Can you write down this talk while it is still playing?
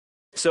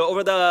So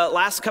over the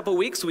last couple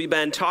weeks, we've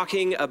been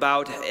talking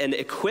about an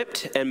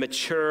equipped and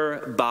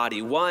mature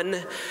body, one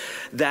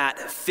that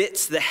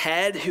fits the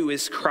head, who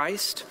is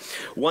Christ,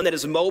 one that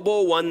is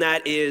mobile, one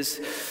that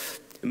is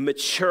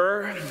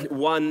mature,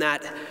 one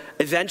that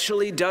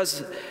eventually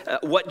does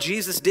what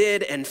Jesus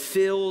did and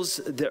fills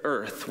the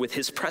earth with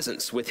his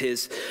presence, with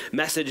his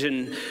message.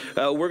 And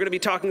we're going to be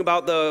talking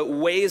about the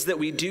ways that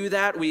we do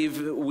that.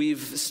 We've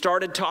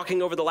started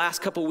talking over the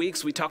last couple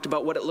weeks. We talked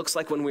about what it looks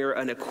like when we're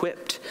an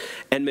equipped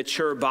and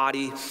mature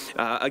body.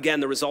 Again,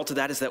 the result of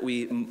that is that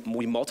we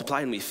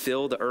multiply and we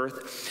fill the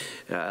earth.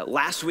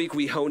 Last week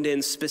we honed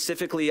in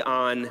specifically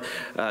on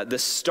the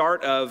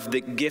start of the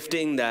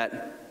gifting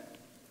that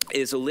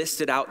is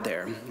listed out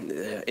there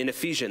in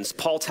Ephesians.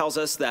 Paul tells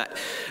us that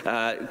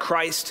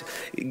Christ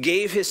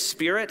gave his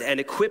Spirit and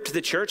equipped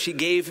the church. He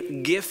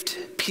gave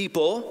gift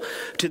people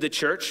to the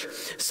church.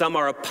 Some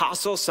are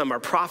apostles, some are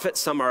prophets,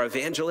 some are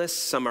evangelists,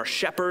 some are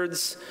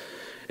shepherds,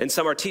 and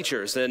some are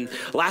teachers. And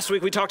last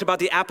week we talked about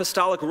the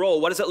apostolic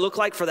role. What does it look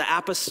like for the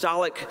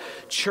apostolic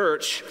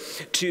church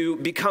to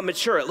become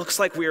mature? It looks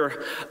like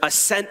we're a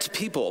sent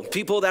people,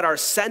 people that are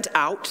sent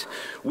out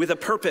with a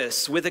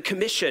purpose, with a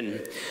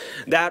commission,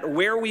 that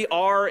where we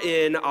are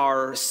in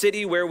our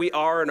city, where we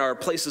are in our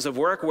places of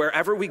work,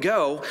 wherever we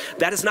go,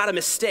 that is not a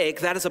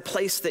mistake. That is a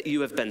place that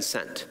you have been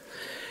sent.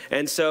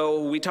 And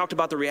so we talked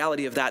about the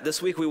reality of that.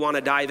 This week we want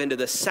to dive into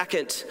the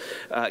second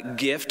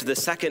gift, the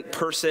second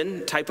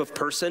person, type of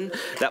person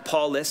that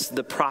Paul lists,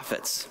 the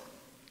prophets.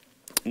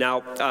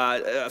 Now,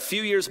 a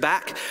few years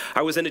back,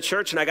 I was in a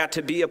church and I got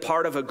to be a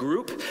part of a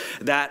group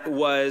that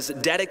was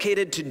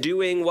dedicated to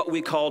doing what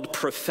we called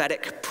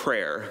prophetic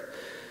prayer.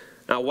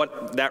 Now,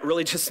 what that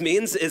really just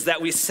means is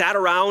that we sat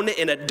around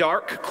in a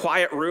dark,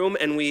 quiet room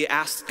and we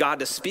asked God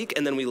to speak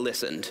and then we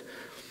listened.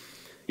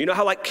 You know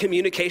how like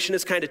communication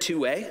is kind of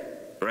two-way?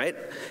 Right?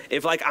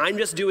 If like I'm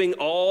just doing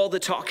all the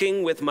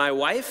talking with my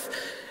wife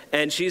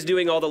and she's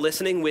doing all the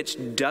listening, which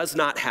does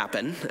not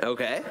happen,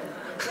 okay?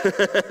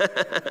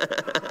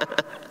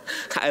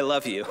 I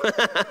love you.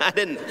 I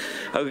didn't,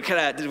 we're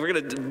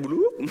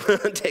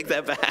gonna take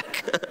that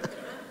back.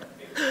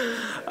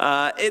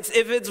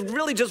 If it's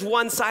really just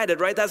one-sided,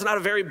 right, that's not a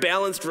very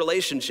balanced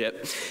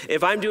relationship.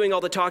 If I'm doing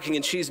all the talking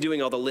and she's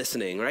doing all the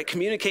listening, right,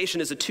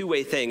 communication is a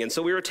two-way thing. And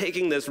so we were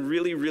taking this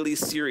really, really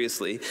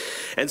seriously.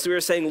 And so we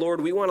were saying, Lord,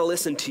 we want to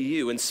listen to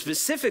you. And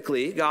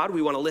specifically, God,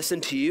 we want to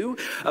listen to you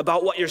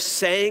about what you're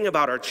saying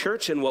about our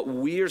church and what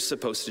we're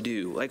supposed to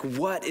do. Like,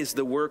 what is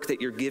the work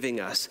that you're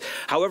giving us?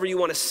 However you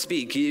want to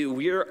speak,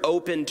 we're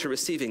open to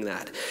receiving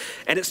that.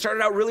 And it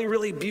started out really,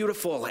 really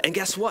beautiful. And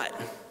guess what?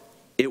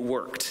 It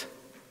worked.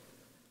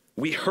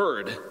 We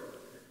heard,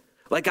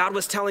 like God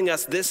was telling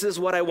us, this is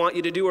what I want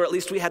you to do, or at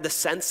least we had the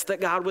sense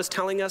that God was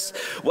telling us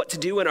what to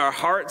do in our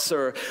hearts,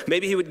 or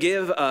maybe he would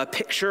give a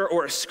picture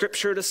or a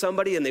scripture to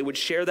somebody and they would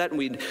share that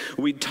and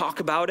we'd talk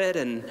about it.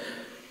 And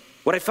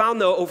what I found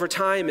though over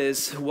time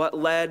is what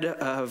led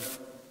of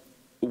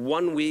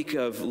 1 week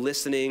of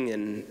listening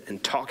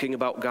and talking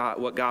about God,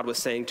 what God was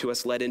saying to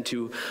us, led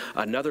into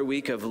another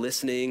week of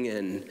listening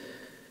and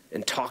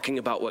talking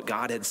about what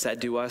God had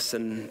said to us.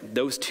 And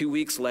those 2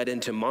 weeks led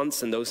into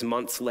months, and those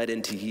months led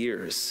into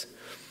years.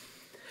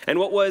 And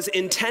what was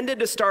intended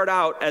to start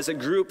out as a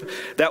group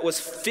that was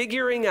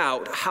figuring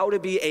out how to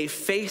be a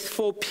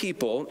faithful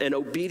people, an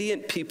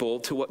obedient people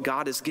to what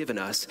God has given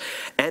us,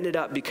 ended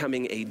up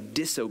becoming a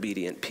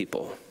disobedient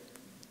people.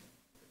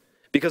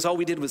 Because all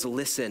we did was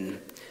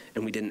listen,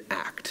 and we didn't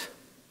act.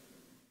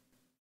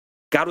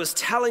 God was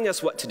telling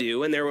us what to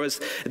do, and there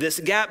was this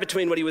gap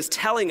between what he was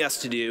telling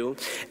us to do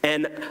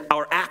and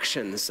our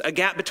actions, a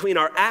gap between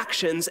our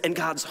actions and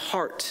God's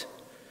heart.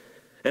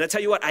 And I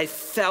tell you what, I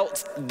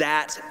felt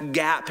that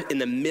gap in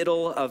the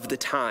middle of the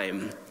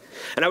time.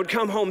 And I would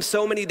come home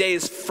so many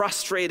days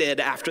frustrated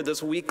after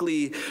this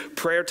weekly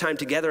prayer time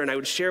together, and I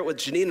would share it with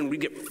Janine, and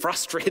we'd get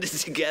frustrated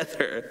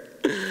together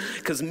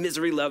because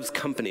misery loves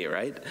company,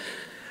 right?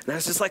 And I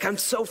was just like, I'm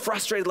so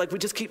frustrated, like we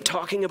just keep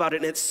talking about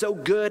it and it's so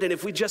good, and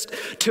if we just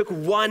took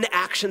one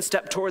action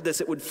step toward this,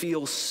 it would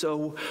feel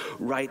so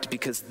right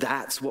because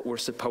that's what we're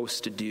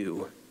supposed to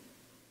do.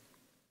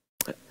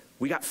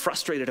 We got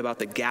frustrated about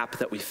the gap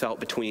that we felt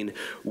between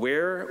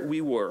where we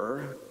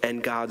were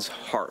and God's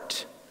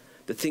heart,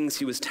 the things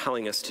he was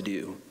telling us to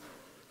do.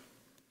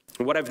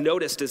 What I've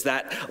noticed is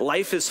that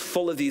life is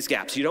full of these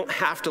gaps. You don't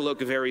have to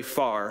look very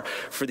far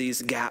for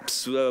these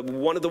gaps.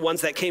 One of the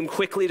ones that came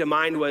quickly to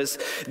mind was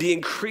the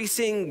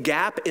increasing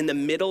gap in the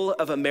middle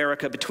of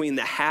America between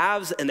the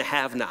haves and the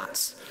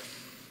have-nots.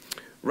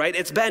 Right?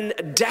 It's been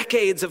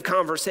decades of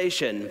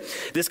conversation.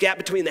 This gap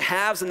between the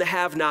haves and the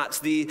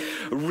have-nots, the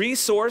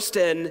resourced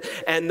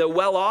and the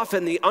well-off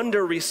and the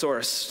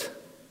under-resourced,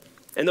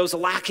 and those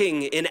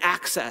lacking in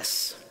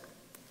access.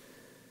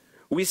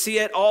 We see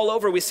it all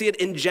over. We see it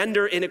in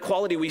gender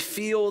inequality. We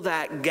feel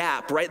that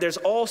gap, right? There's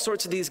all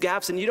sorts of these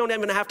gaps, and you don't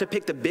even have to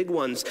pick the big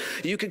ones.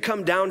 You could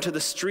come down to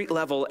the street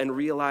level and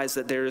realize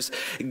that there's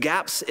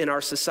gaps in our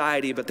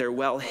society, but they're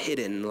well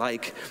hidden,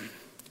 like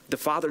the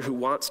father who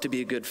wants to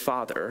be a good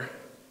father,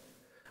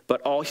 but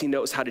all he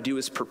knows how to do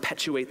is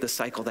perpetuate the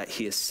cycle that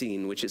he has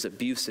seen, which is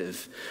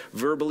abusive,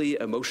 verbally,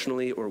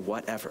 emotionally, or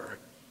whatever.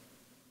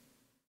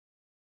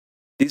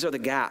 These are the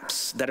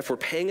gaps that if we're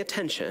paying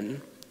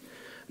attention,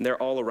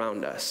 they're all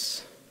around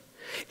us.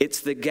 It's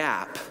the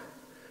gap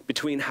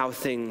between how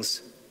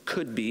things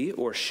could be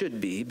or should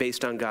be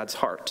based on God's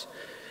heart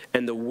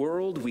and the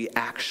world we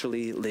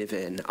actually live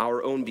in,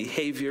 our own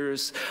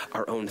behaviors,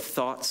 our own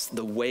thoughts,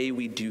 the way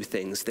we do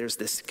things. There's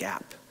this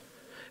gap.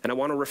 And I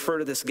want to refer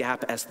to this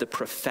gap as the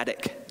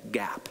prophetic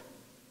gap.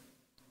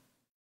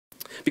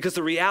 Because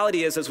the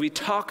reality is, as we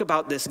talk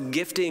about this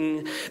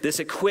gifting, this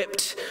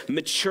equipped,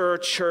 mature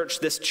church,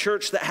 this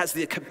church that has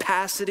the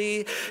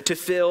capacity to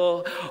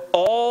fill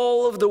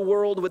all of the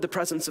world with the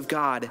presence of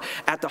God,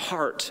 at the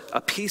heart,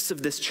 a piece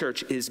of this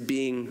church is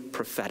being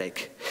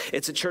prophetic.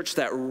 It's a church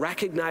that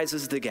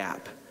recognizes the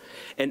gap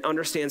and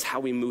understands how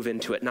we move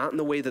into it, not in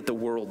the way that the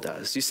world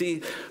does. You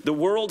see, the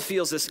world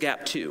feels this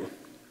gap too.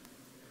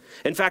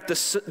 In fact,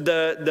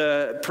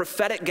 the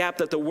prophetic gap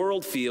that the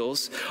world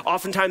feels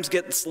oftentimes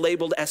gets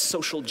labeled as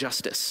social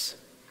justice.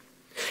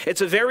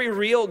 It's a very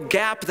real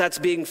gap that's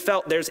being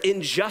felt. There's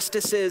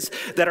injustices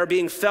that are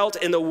being felt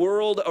in the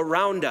world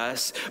around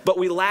us, but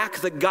we lack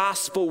the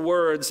gospel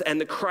words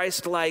and the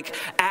Christ-like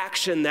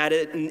action that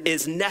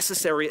is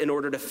necessary in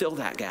order to fill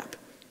that gap.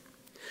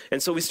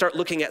 And so we start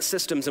looking at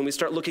systems and we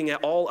start looking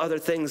at all other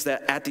things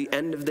that at the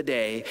end of the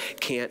day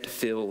can't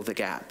fill the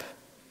gap.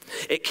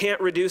 It can't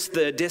reduce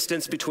the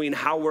distance between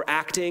how we're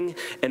acting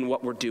and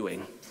what we're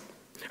doing,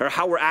 or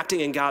how we're acting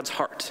in God's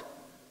heart.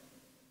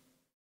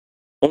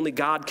 Only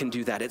God can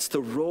do that. It's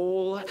the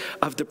role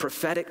of the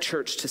prophetic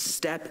church to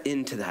step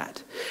into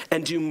that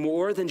and do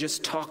more than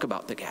just talk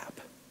about the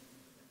gap.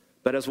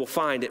 But as we'll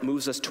find, it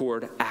moves us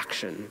toward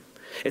action.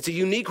 It's a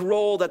unique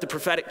role that the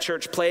prophetic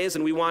church plays,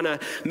 and we want to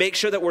make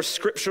sure that we're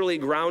scripturally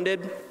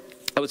grounded.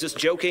 I was just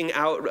joking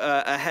out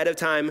ahead of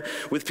time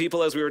with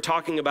people as we were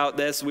talking about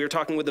this. We were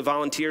talking with the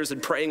volunteers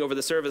and praying over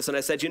the service, and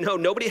I said,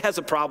 nobody has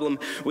a problem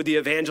with the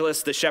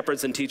evangelists, the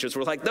shepherds, and teachers.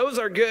 We're like, those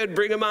are good,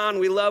 bring them on,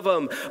 we love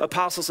them.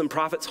 Apostles and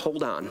prophets,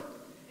 hold on.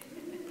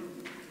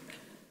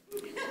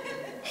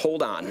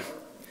 Hold on.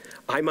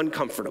 I'm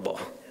uncomfortable,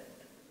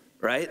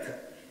 right?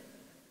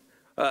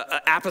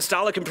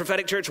 Apostolic and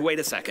prophetic church, wait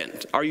a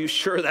second. Are you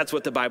sure that's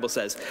what the Bible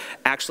says?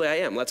 Actually, I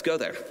am. Let's go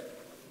there.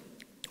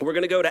 We're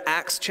going to go to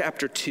Acts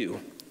chapter 2,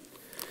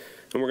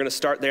 and we're going to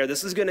start there.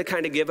 This is going to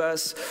kind of give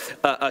us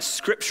a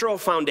scriptural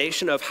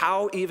foundation of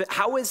how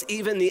is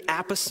the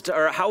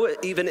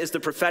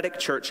prophetic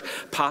church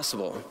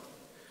possible?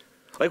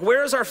 Like,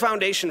 where is our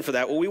foundation for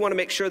that? Well, we want to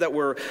make sure that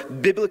we're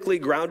biblically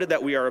grounded,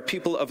 that we are a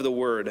people of the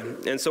word.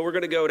 And so we're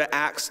going to go to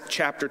Acts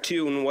chapter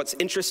 2, and what's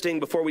interesting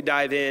before we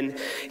dive in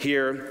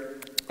here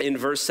in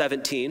verse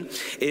 17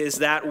 is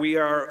that we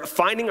are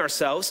finding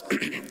ourselves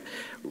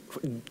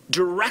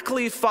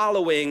directly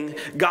following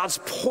God's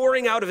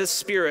pouring out of his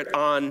Spirit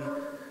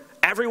on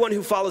everyone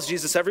who follows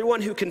Jesus,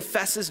 everyone who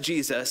confesses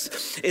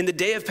Jesus. In the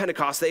day of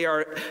Pentecost, they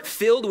are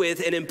filled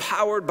with and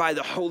empowered by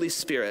the Holy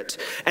Spirit.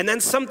 And then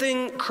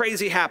something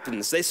crazy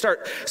happens. They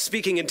start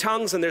speaking in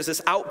tongues, and there's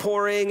this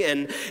outpouring,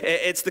 and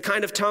it's the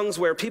kind of tongues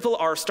where people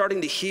are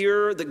starting to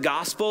hear the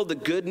gospel, the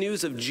good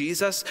news of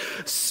Jesus,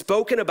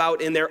 spoken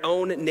about in their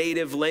own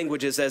native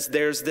languages, as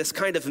there's this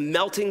kind of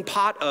melting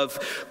pot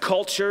of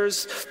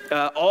cultures,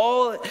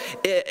 all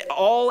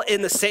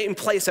in the same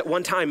place at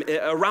one time,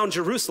 around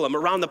Jerusalem,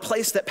 around the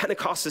place that Pentecost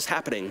is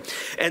happening.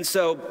 And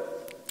so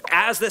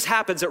as this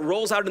happens, it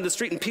rolls out in the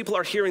street and people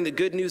are hearing the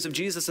good news of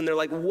Jesus, and they're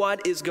like,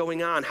 what is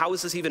going on? How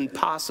is this even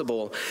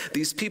possible?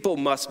 These people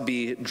must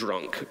be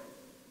drunk,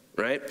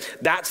 right?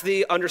 That's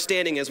the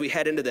understanding as we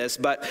head into this.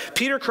 But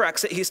Peter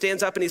corrects it. He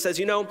stands up and he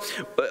says,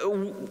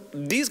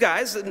 these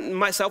guys,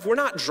 myself, we're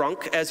not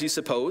drunk as you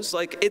suppose.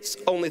 Like, it's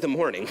only the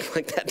morning.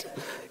 Like that,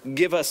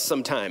 give us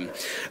some time.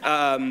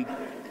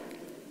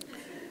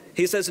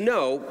 He says,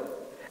 no.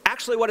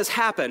 Actually, what has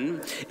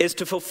happened is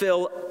to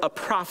fulfill a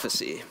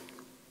prophecy.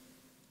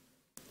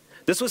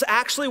 This was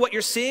actually what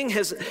you're seeing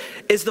is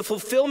the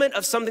fulfillment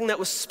of something that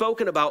was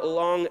spoken about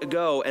long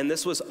ago, and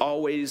this was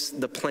always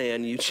the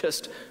plan.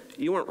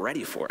 You weren't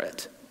ready for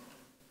it.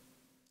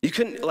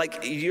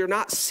 You're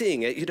not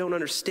seeing it, you don't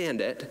understand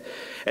it.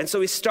 And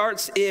so he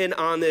starts in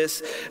on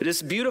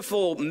this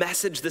beautiful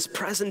message, this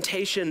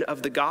presentation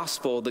of the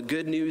gospel, the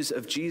good news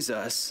of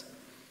Jesus.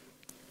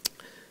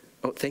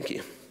 Oh, thank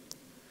you.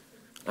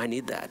 I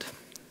need that.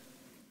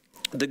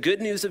 The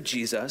good news of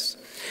Jesus,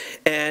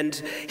 and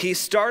he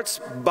starts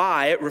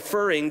by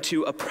referring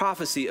to a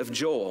prophecy of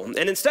Joel.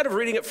 And instead of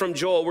reading it from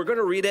Joel, we're going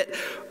to read it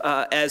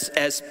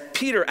as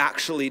Peter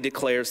actually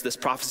declares this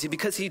prophecy,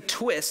 because he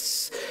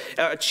changes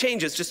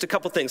just a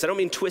couple things. I don't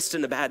mean twist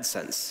in a bad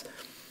sense.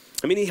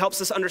 I mean, he helps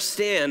us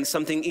understand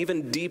something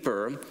even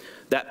deeper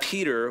that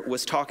Peter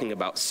was talking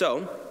about.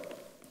 So,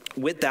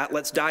 with that,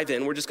 let's dive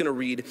in. We're just going to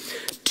read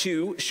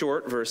 2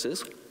 short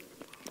verses,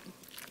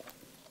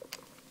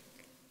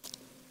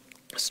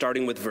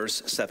 starting with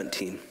verse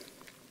 17.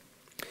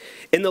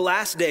 In the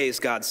last days,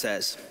 God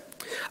says,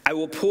 I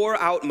will pour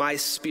out my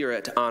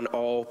Spirit on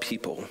all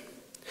people.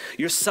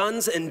 Your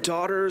sons and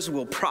daughters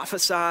will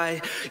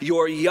prophesy.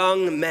 Your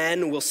young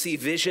men will see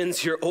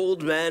visions. Your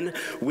old men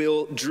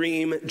will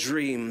dream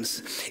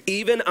dreams.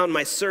 Even on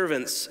my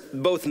servants,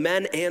 both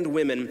men and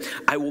women,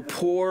 I will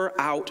pour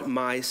out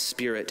my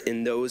Spirit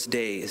in those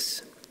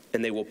days,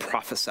 and they will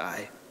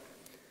prophesy.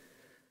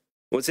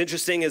 What's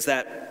interesting is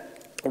that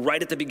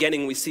right at the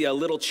beginning, we see a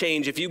little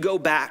change. If you go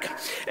back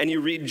and you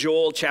read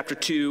Joel chapter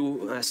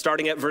 2,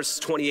 starting at verse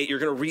 28, you're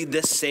going to read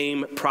this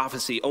same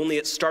prophecy, only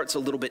it starts a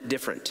little bit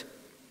different.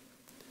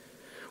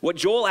 What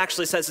Joel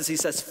actually says is he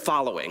says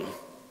following,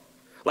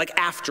 like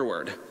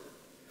afterward.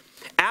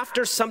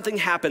 After something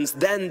happens,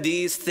 then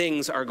these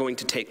things are going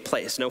to take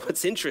place. Now,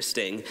 what's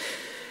interesting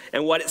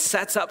and what it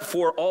sets up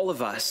for all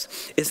of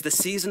us is the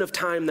season of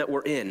time that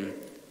we're in.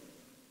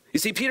 You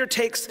see, Peter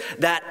takes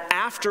that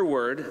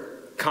afterward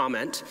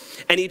comment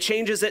and he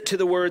changes it to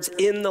the words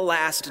in the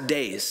last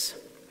days.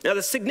 Now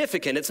that's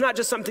significant. It's not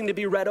just something to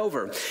be read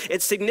over.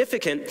 It's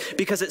significant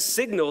because it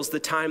signals the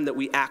time that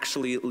we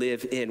actually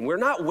live in. We're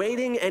not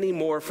waiting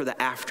anymore for the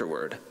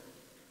afterward.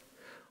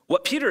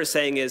 What Peter is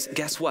saying is,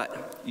 guess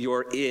what?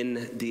 You're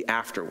in the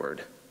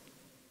afterward.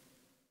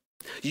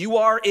 You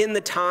are in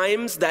the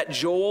times that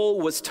Joel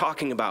was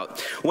talking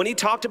about. When he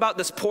talked about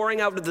this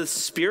pouring out of the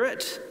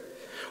Spirit,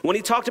 when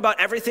he talked about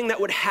everything that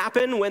would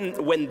happen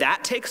when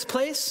that takes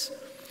place,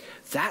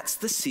 that's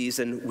the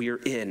season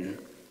we're in.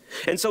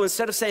 And so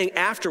instead of saying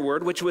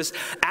afterward, which was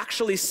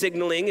actually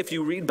signaling, if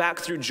you read back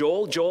through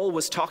Joel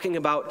was talking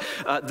about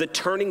the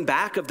turning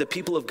back of the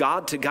people of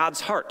God to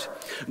God's heart.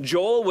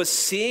 Joel was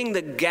seeing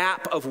the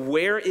gap of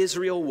where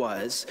Israel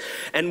was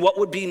and what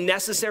would be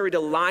necessary to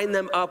line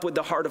them up with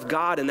the heart of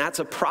God, and that's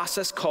a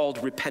process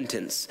called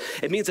repentance.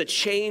 It means a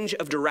change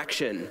of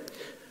direction.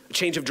 A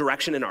change of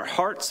direction in our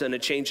hearts and a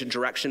change of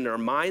direction in our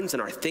minds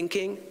and our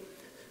thinking.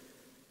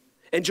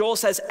 And Joel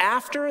says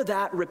after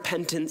that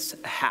repentance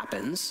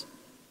happens,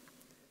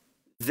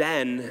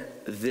 then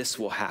this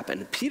will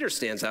happen. Peter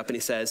stands up and he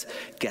says,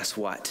 guess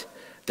what?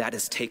 That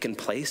has taken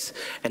place,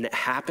 and it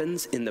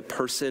happens in the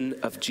person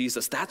of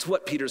Jesus. That's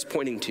what Peter's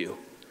pointing to,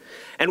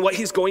 and what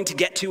he's going to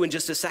get to in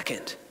just a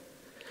second.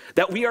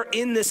 That we are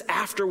in this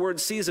afterward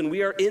season.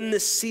 We are in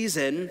this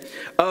season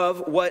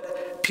of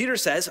what Peter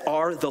says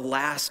are the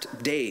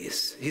last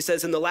days. He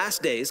says, in the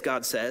last days,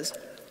 God says,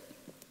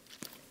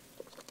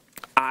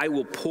 I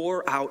will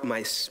pour out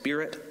my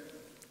Spirit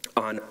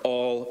on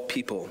all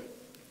people.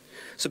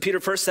 So Peter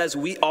first says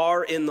we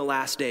are in the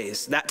last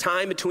days. That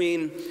time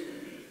between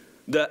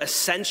the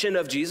ascension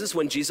of Jesus,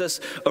 when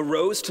Jesus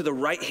arose to the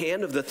right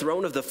hand of the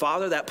throne of the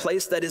Father, that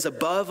place that is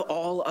above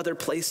all other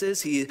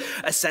places. He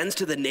ascends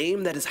to the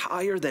name that is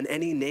higher than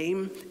any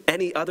name,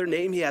 any other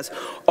name. He has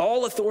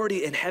all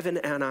authority in heaven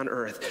and on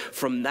earth.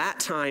 From that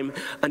time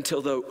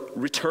until the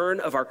return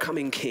of our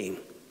coming King,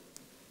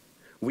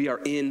 we are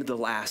in the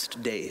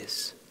last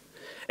days.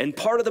 And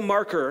part of the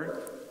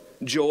marker,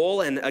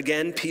 Joel, and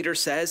again Peter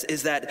says,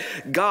 is that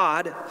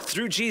God,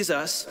 through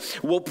Jesus,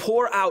 will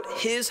pour out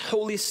his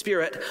Holy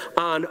Spirit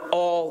on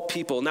all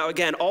people. Now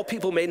again, all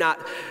people may not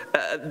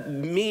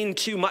mean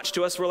too much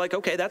to us. We're like,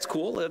 okay, that's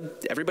cool.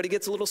 Everybody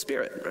gets a little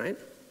Spirit, right?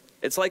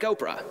 It's like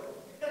Oprah.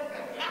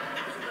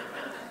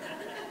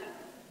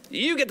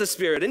 You get the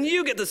Spirit, and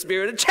you get the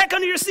Spirit, and check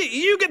under your seat.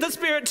 You get the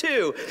Spirit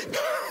too.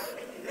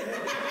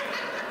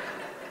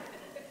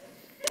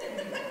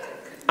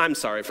 I'm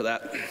sorry for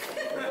that.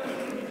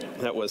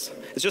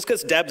 It's just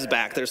because Deb's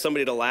back. There's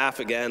somebody to laugh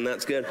again.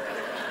 That's good.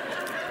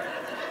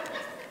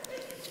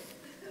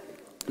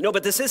 No,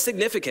 but this is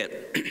significant.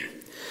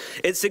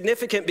 It's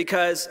significant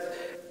because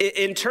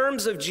in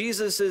terms of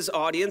Jesus's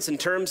audience, in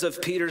terms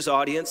of Peter's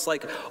audience,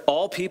 like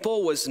all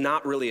people was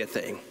not really a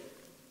thing.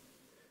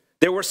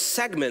 There were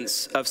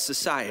segments of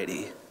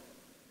society.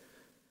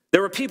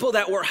 There were people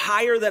that were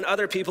higher than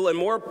other people and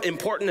more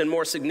important and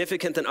more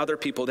significant than other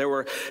people. There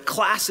were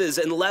classes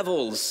and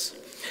levels.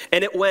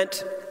 And it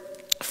went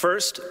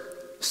first,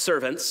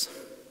 servants,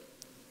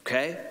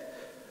 okay?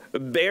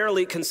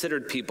 Barely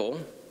considered people,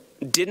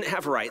 didn't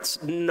have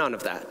rights, none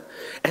of that.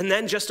 And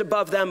then just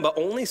above them, but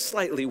only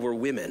slightly, were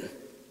women.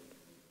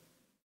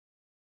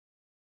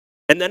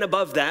 And then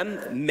above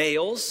them,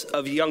 males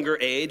of younger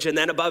age, and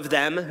then above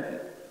them,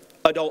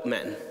 adult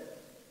men.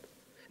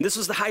 This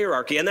was the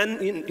hierarchy. And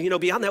then,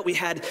 beyond that, we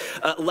had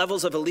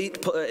levels of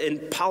elite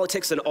in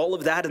politics and all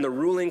of that, and the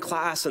ruling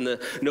class and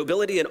the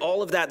nobility and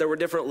all of that. There were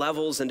different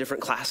levels and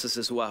different classes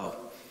as well.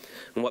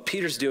 And what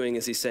Peter's doing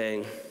is he's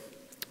saying,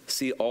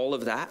 see all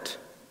of that?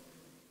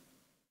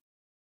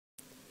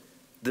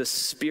 The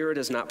Spirit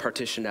is not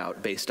partitioned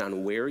out based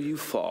on where you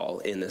fall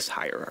in this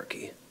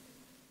hierarchy.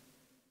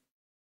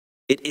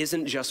 It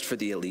isn't just for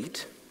the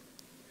elite.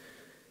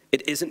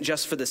 It isn't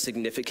just for the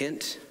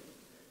significant.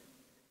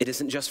 It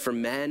isn't just for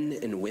men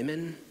and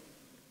women,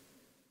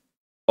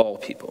 all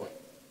people.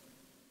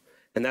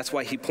 And that's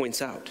why he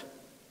points out.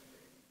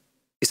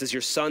 He says,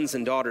 your sons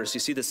and daughters, you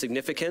see the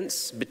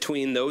significance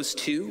between those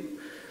two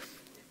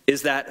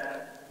is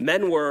that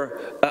men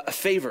were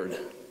favored.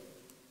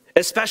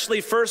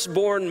 Especially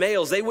firstborn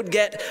males. They would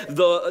get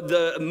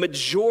the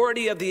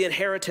majority of the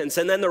inheritance,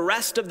 and then the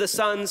rest of the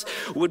sons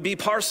would be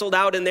parceled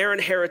out in their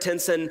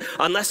inheritance, and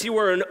unless you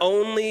were an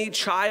only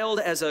child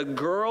as a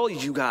girl,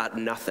 you got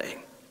nothing.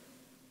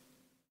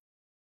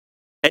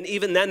 And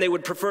even then, they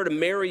would prefer to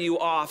marry you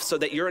off so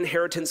that your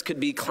inheritance could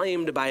be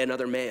claimed by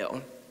another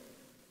male.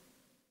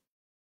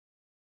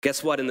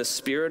 Guess what? In the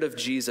spirit of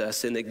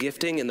Jesus, in the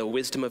gifting and the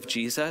wisdom of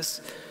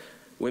Jesus,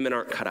 women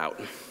aren't cut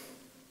out.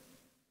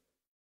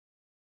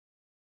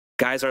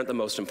 Guys aren't the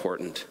most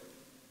important.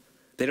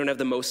 They don't have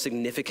the most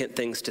significant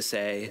things to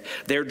say.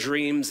 Their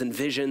dreams and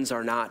visions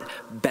are not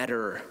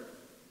better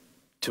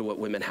to what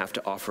women have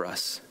to offer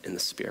us in the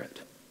Spirit.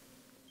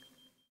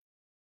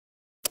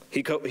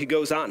 He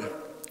goes on.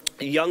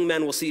 Young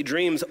men will see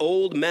dreams,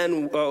 young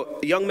men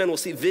will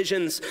see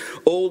visions,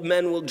 old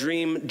men will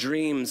dream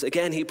dreams.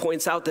 Again, he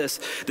points out this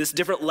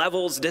different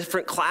levels,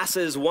 different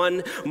classes,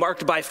 one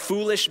marked by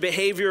foolish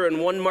behavior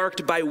and one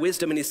marked by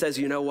wisdom. And he says,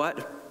 you know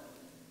what?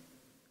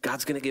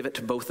 God's going to give it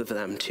to both of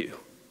them too.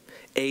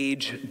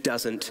 Age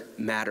doesn't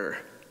matter.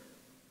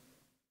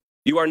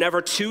 You are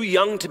never too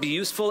young to be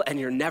useful, and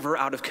you're never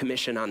out of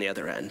commission on the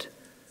other end.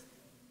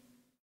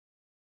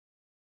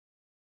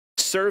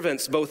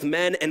 Servants, both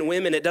men and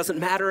women, it doesn't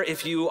matter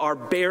if you are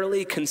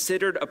barely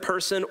considered a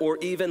person or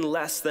even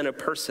less than a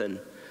person.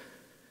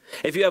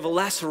 If you have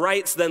less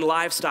rights than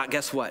livestock,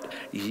 guess what?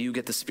 You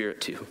get the Spirit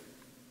too.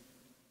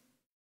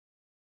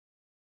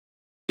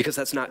 Because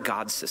that's not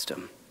God's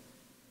system.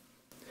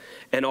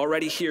 And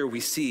already here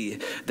we see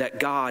that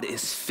God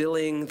is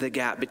filling the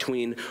gap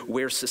between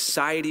where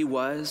society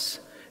was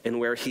and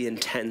where he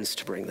intends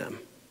to bring them.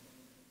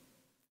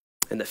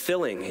 And the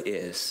filling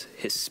is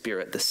his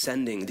Spirit, the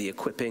sending, the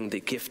equipping, the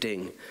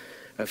gifting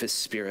of his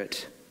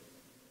Spirit.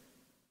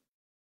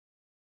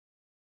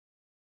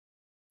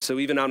 So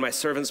even on my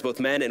servants, both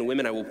men and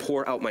women, I will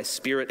pour out my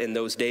Spirit in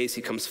those days.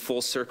 He comes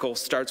full circle,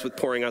 starts with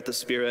pouring out the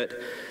Spirit,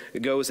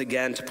 goes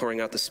again to pouring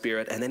out the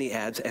Spirit, and then he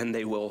adds, and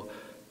they will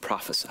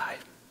prophesy.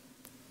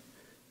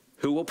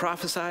 Who will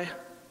prophesy?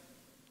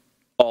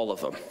 All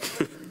of them.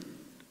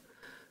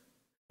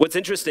 What's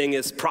interesting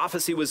is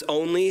prophecy was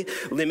only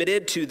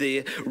limited to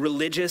the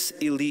religious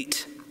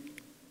elite.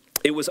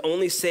 It was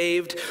only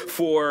saved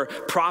for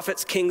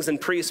prophets, kings, and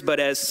priests, but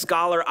as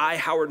scholar I.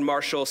 Howard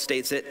Marshall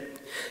states it,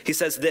 he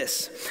says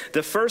this: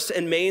 the first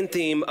and main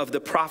theme of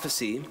the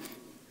prophecy,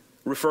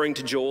 referring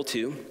to Joel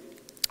 2,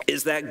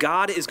 is that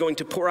God is going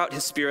to pour out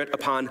his Spirit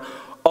upon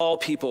all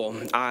people,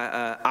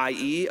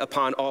 i.e.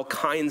 upon all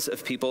kinds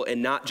of people,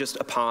 and not just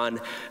upon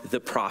the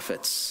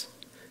prophets,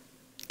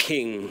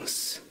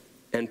 kings,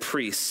 and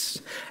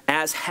priests,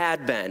 as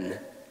had been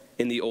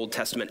in the Old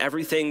Testament.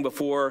 Everything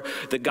before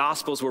the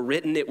Gospels were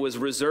written, it was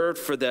reserved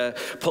for the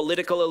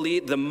political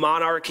elite, the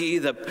monarchy,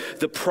 the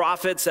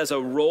prophets as a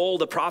role,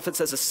 the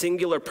prophets as a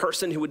singular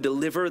person who would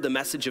deliver the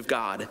message of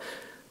God.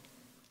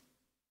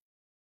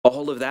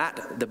 All of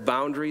that, the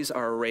boundaries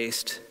are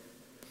erased.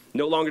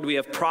 No longer do we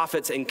have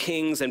prophets and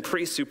kings and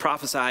priests who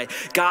prophesy.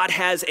 God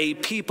has a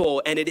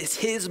people, and it is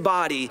his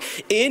body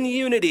in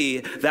unity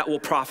that will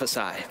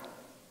prophesy.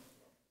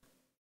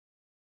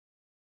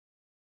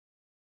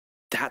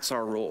 That's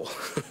our role.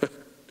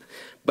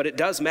 But it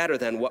does matter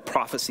then what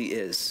prophecy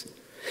is.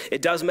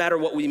 It does matter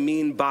what we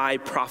mean by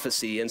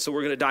prophecy, and so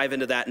we're going to dive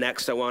into that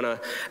next. I want to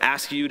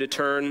ask you to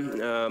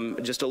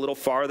turn just a little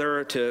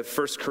farther to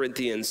 1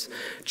 Corinthians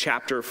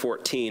chapter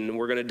 14.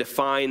 We're going to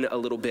define a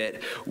little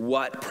bit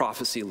what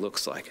prophecy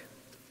looks like.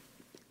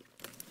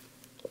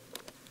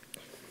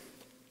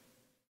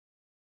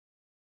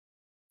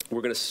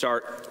 We're going to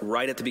start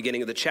right at the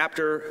beginning of the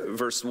chapter,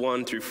 verse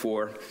 1 through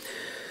 4.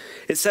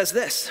 It says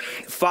this: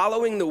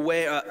 follow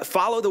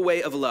the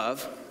way of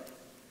love,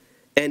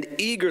 and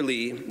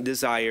eagerly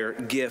desire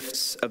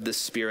gifts of the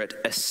Spirit,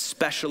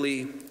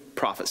 especially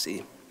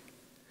prophecy.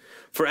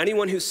 For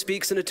anyone who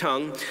speaks in a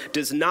tongue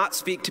does not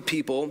speak to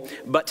people,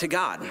 but to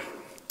God.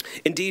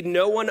 Indeed,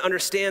 no one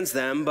understands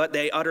them, but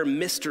they utter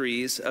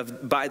mysteries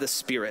by the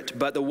Spirit.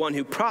 But the one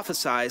who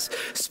prophesies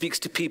speaks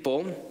to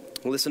people,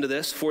 listen to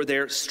this, for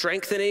their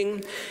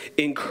strengthening,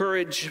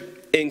 encouraging,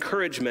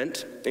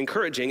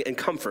 and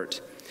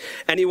comfort.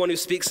 Anyone who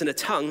speaks in a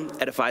tongue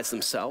edifies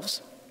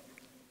themselves,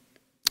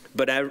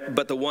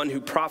 but the one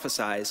who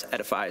prophesies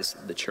edifies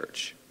the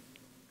church.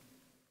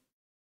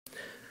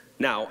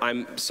 Now,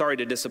 I'm sorry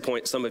to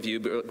disappoint some of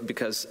you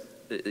because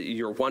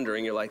you're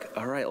wondering, you're like,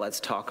 all right,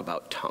 let's talk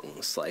about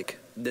tongues. Like,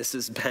 this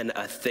has been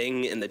a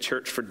thing in the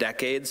church for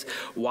decades.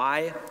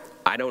 Why?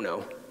 I don't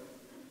know.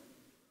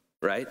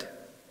 Right?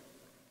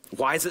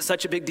 Why is it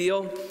such a big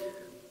deal?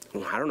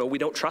 Well, I don't know. We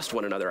don't trust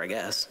one another, I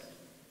guess.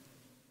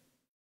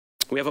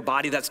 We have a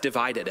body that's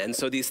divided, and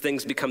so these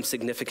things become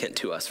significant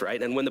to us, right?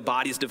 And when the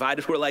body's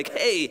divided, we're like,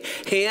 hey,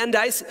 hand,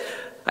 I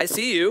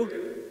see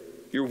you.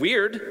 You're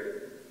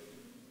weird.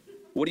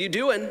 What are you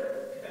doing?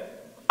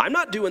 I'm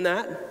not doing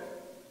that.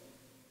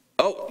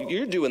 Oh,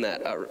 you're doing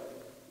that.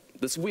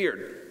 That's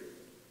weird.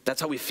 That's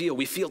how we feel.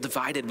 We feel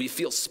divided. We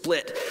feel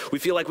split. We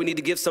feel like we need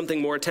to give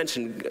something more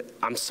attention.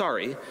 I'm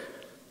sorry.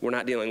 We're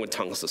not dealing with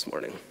tongues this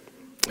morning.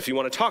 If you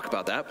want to talk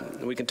about that,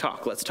 we can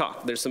talk. Let's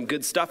talk. There's some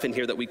good stuff in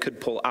here that we could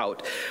pull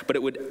out, but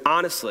it would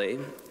honestly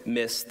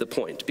miss the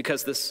point,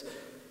 because this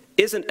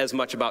isn't as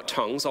much about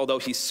tongues, although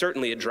he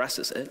certainly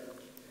addresses it.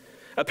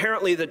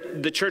 Apparently,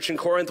 the church in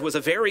Corinth was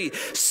a very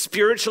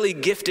spiritually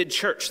gifted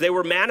church. They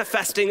were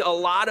manifesting a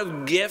lot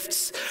of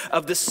gifts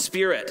of the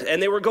Spirit,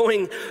 and they were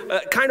going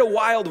kind of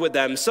wild with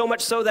them, so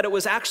much so that it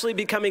was actually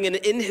becoming an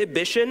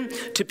inhibition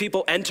to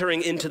people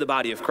entering into the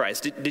body of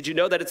Christ. Did you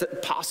know that it's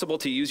possible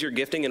to use your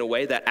gifting in a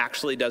way that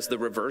actually does the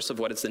reverse of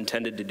what it's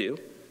intended to do?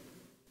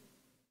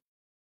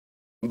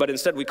 But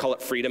instead, we call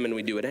it freedom, and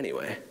we do it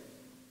anyway.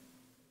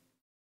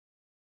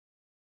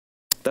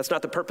 That's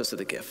not the purpose of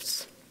the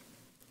gifts.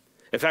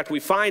 In fact, we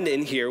find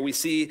in here, we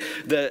see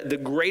the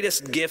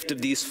greatest gift of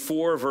these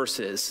 4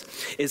 verses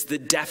is the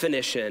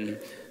definition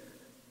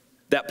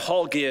that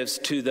Paul gives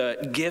to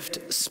the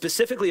gift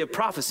specifically of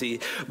prophecy,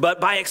 but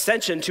by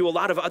extension to a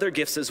lot of other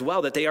gifts as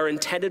well, that they are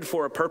intended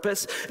for a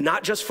purpose,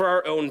 not just for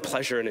our own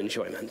pleasure and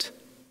enjoyment.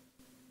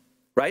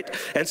 Right?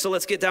 And so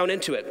let's get down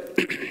into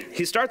it.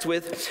 He starts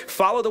with,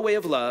 follow the way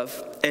of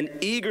love and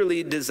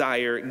eagerly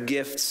desire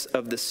gifts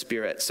of the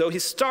Spirit. So he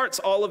starts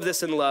all of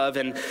this in love,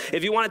 and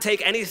if you want to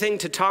take anything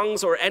to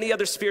tongues or any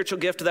other spiritual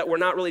gift that we're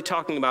not really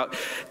talking about,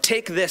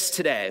 take this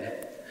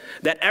today.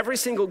 That every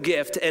single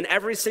gift and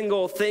every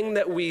single thing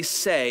that we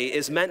say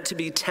is meant to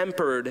be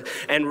tempered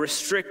and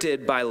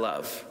restricted by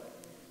love.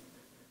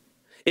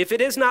 If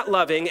it is not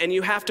loving and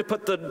you have to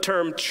put the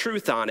term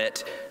truth on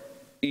it,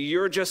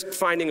 you're just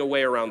finding a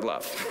way around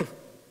love.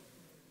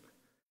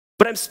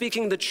 But I'm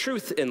speaking the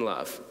truth in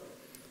love.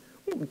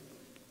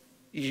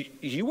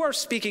 You are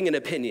speaking an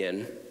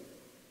opinion,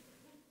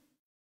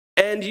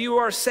 and you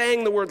are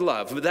saying the word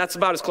love, but that's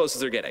about as close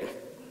as they're getting,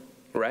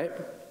 right?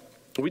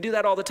 We do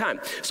that all the time.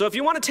 So if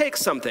you want to take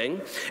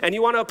something and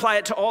you want to apply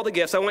it to all the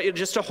gifts, I want you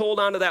just to hold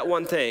on to that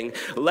one thing.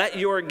 Let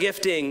your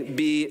gifting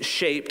be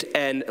shaped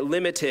and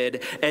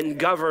limited and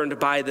governed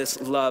by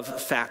this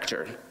love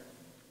factor.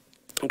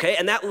 Okay,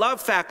 and that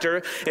love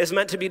factor is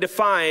meant to be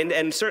defined,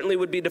 and certainly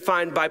would be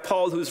defined by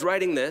Paul, who's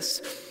writing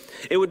this.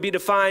 It would be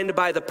defined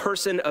by the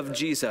person of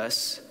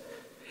Jesus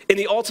in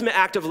the ultimate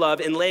act of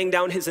love, in laying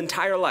down his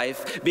entire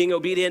life, being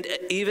obedient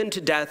even to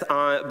death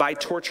by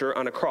torture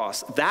on a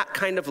cross. That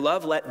kind of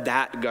love, let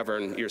that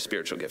govern your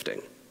spiritual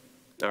gifting.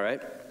 All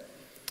right?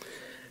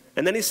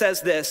 And then he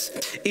says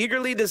this,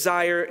 eagerly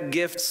desire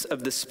gifts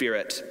of the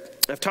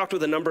Spirit. I've talked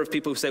with a number of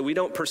people who say, we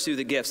don't pursue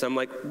the gifts. I'm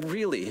like,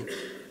 really?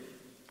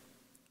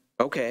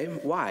 Okay,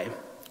 why?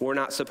 We're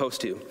not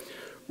supposed to.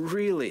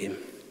 Really?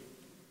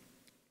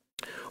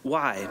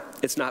 Why?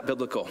 It's not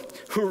biblical.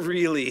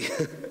 Really?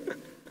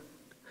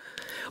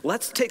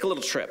 Let's take a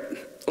little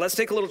trip. Let's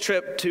take a little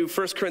trip to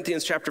 1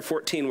 Corinthians chapter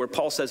 14, where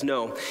Paul says,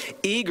 no,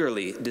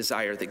 eagerly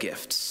desire the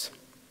gifts.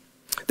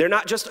 They're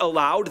not just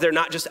allowed, they're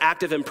not just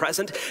active and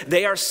present,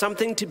 they are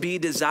something to be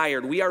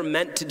desired. We are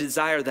meant to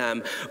desire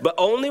them, but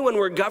only when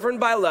we're governed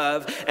by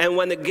love and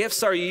when the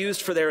gifts are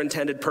used for their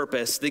intended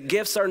purpose. The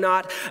gifts are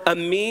not a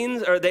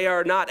means, or they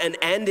are not an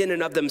end in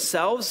and of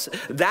themselves.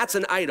 That's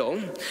an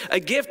idol. A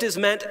gift is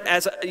meant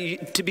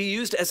to be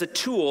used as a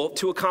tool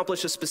to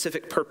accomplish a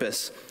specific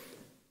purpose.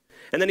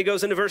 And then he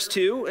goes into verse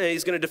 2, and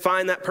he's going to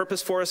define that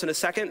purpose for us in a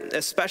second,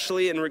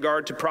 especially in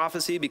regard to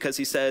prophecy, because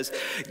he says,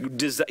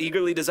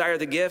 eagerly desire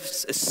the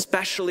gifts,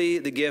 especially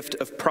the gift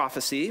of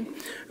prophecy,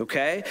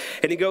 okay?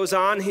 And he goes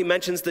on, he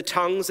mentions the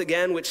tongues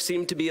again, which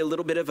seem to be a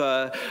little bit of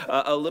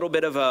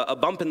a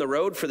bump in the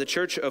road for the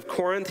church of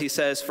Corinth. He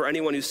says, for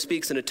anyone who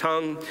speaks in a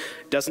tongue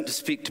doesn't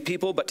speak to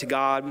people, but to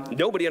God.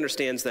 Nobody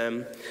understands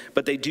them,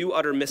 but they do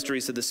utter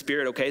mysteries of the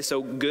Spirit, okay?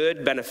 So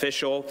good,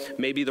 beneficial,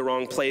 maybe the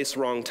wrong place,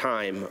 wrong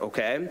time,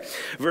 okay?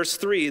 Verse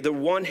 3, the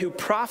one who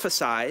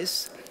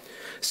prophesies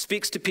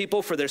speaks to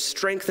people for their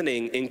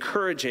strengthening,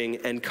 encouraging,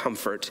 and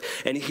comfort.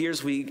 And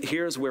here's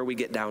where we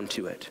get down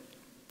to it.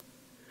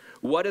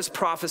 What does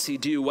prophecy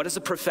do? What does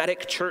the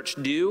prophetic church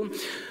do?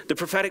 The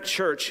prophetic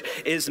church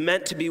is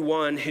meant to be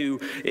one who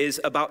is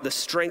about the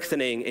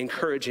strengthening,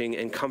 encouraging,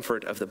 and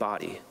comfort of the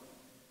body.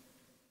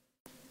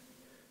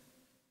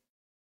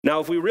 Now,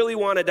 if we really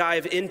want to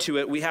dive into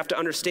it, we have to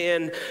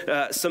understand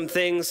some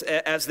things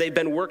as they've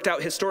been worked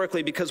out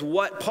historically, because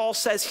what Paul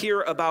says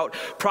here about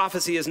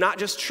prophecy is not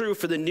just true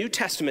for the New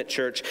Testament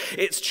church,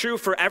 it's true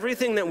for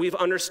everything that we've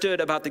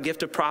understood about the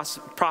gift of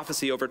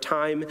prophecy over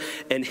time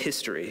and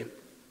history.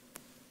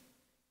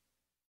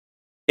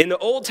 In the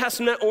Old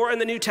Testament or in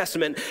the New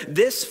Testament,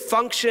 this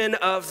function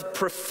of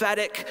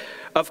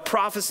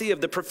prophecy, of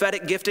the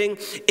prophetic gifting,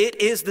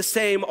 it is the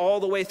same all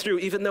the way through,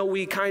 even though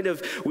we kind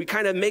of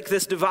make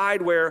this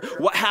divide where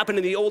what happened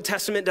in the Old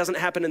Testament doesn't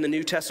happen in the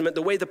New Testament.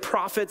 The way the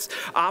prophets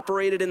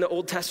operated in the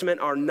Old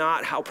Testament are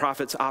not how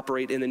prophets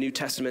operate in the New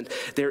Testament.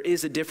 There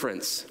is a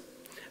difference.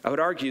 I would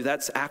argue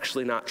that's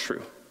actually not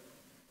true.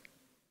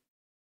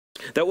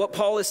 That what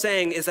Paul is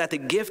saying is that the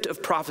gift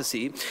of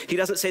prophecy, he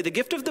doesn't say the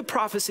gift of the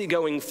prophecy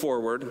going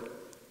forward,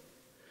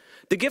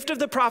 the gift of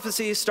the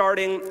prophecy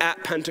starting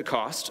at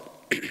Pentecost,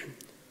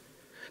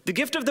 the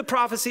gift of the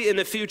prophecy in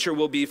the future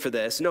will be for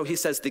this. No, he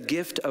says the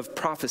gift of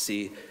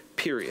prophecy,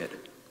 period.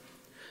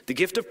 The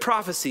gift of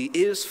prophecy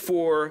is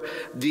for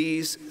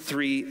these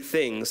three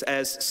things.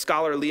 As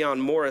scholar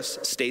Leon Morris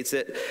states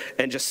it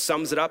and just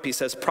sums it up, he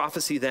says,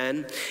 prophecy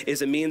then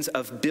is a means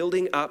of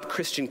building up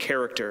Christian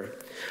character,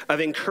 of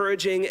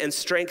encouraging and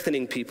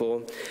strengthening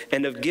people,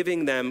 and of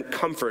giving them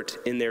comfort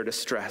in their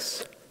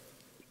distress.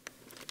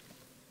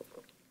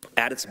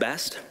 At its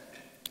best,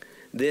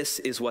 this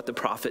is what the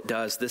prophet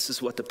does. This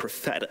is what the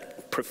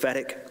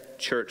prophetic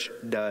church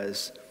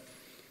does.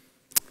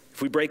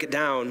 If we break it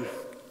down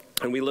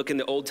and we look in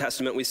the Old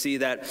Testament, we see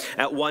that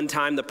at one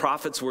time the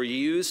prophets were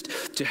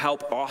used to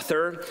help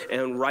author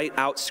and write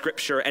out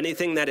scripture.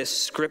 Anything that is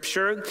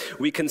scripture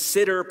we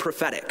consider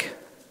prophetic,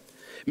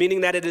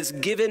 meaning that it is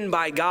given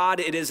by God.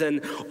 It is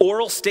an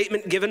oral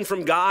statement given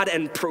from God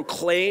and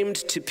proclaimed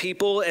to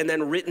people and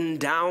then written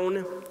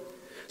down.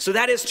 So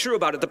that is true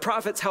about it. The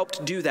prophets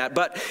helped do that.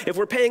 But if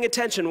we're paying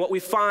attention, what we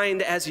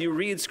find as you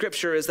read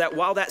scripture is that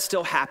while that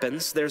still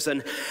happens, there's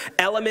an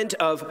element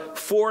of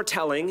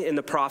foretelling in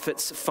the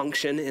prophet's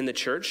function in the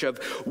church of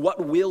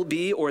what will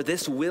be or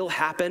this will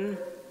happen.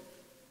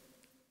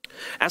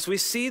 As we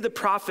see the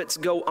prophets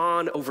go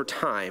on over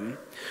time,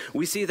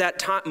 we see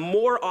that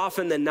more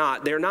often than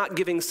not, they're not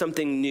giving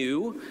something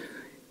new.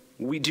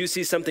 We do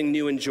see something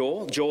new in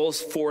Joel.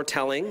 Joel's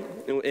foretelling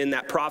in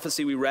that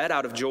prophecy we read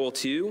out of Joel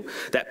 2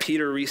 that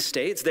Peter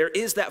restates. There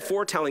is that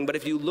foretelling, but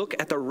if you look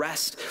at the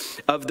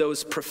rest of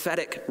those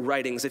prophetic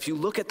writings, if you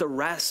look at the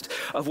rest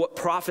of what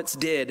prophets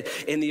did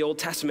in the Old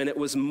Testament, it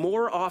was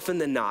more often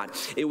than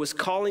not, it was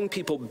calling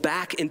people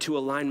back into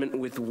alignment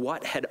with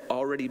what had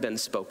already been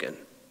spoken.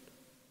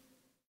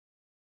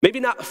 Maybe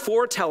not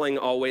foretelling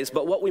always,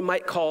 but what we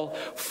might call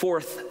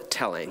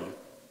forthtelling.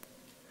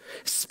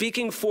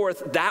 Speaking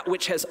forth that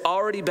which has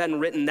already been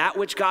written, that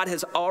which God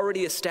has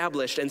already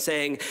established, and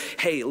saying,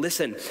 hey,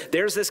 listen,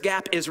 there's this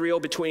gap, Israel,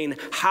 between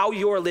how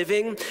you're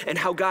living and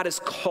how God has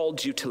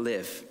called you to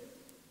live.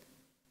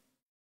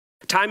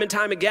 Time and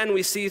time again,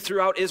 we see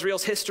throughout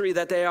Israel's history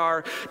that they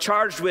are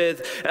charged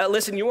with,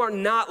 listen, you are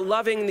not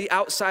loving the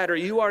outsider.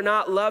 You are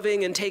not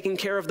loving and taking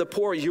care of the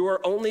poor. You are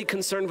only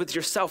concerned with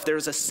yourself. There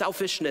is a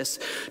selfishness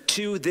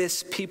to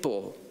this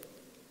people.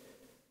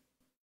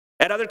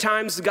 At other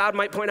times, God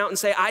might point out and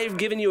say, I have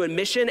given you a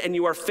mission and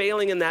you are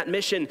failing in that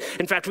mission.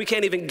 In fact, we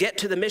can't even get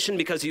to the mission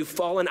because you've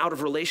fallen out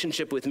of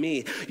relationship with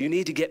me. You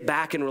need to get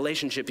back in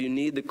relationship. You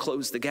need to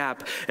close the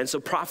gap. And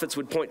so prophets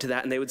would point to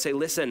that and they would say,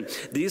 listen,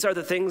 these are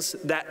the things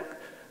that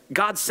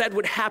God said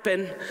would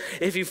happen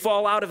if you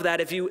fall out of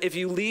that. If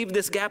you leave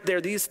this gap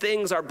there, these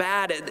things are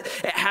bad. It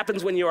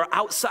happens when you are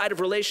outside of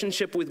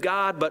relationship with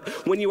God, but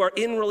when you are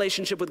in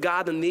relationship with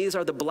God, then these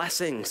are the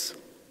blessings.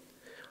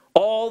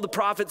 All the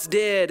prophets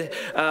did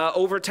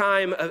over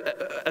time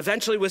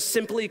eventually was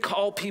simply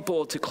call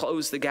people to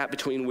close the gap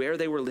between where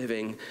they were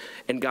living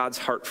and God's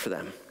heart for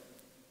them.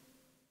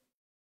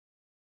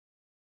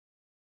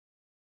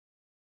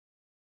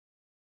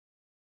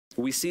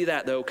 We see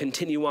that, though,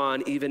 continue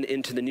on even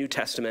into the New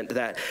Testament,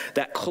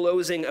 that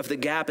closing of the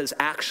gap is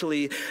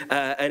actually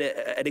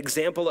an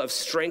example of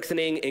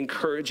strengthening,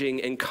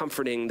 encouraging, and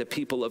comforting the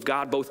people of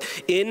God,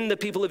 both in the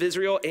people of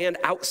Israel and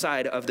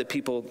outside of the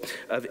people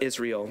of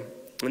Israel.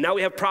 And now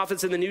we have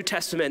prophets in the New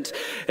Testament.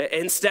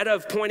 Instead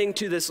of pointing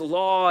to this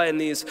law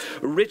and these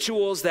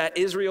rituals that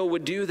Israel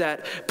would do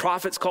that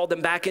prophets called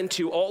them back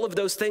into, all of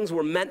those things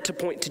were meant to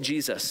point to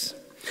Jesus.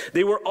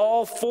 They were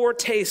all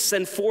foretastes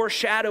and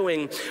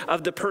foreshadowing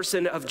of the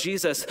person of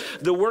Jesus,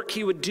 the work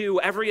he would do,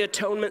 every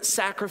atonement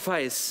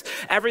sacrifice,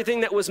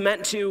 everything that was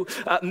meant to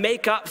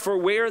make up for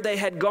where they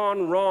had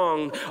gone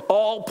wrong,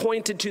 all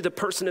pointed to the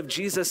person of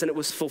Jesus, and it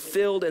was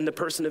fulfilled in the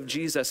person of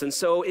Jesus. And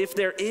so if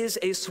there is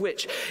a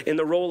switch in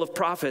the role of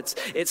prophets,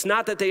 it's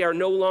not that they are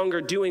no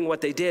longer doing what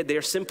they did, they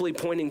are simply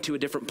pointing to a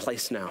different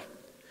place now.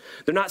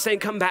 They're not saying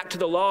come back to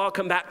the law,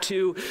 come back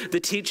to the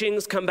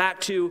teachings, come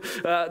back to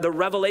the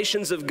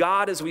revelations of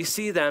God as we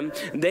see them.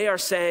 They are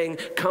saying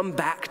come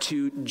back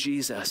to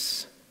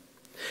Jesus.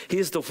 He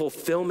is the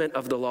fulfillment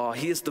of the law.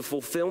 He is the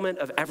fulfillment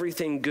of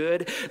everything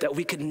good that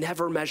we could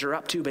never measure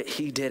up to, but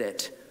he did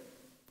it.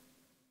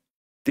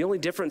 The only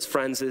difference,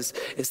 friends, is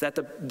that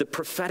the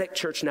prophetic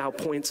church now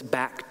points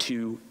back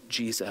to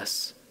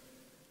Jesus.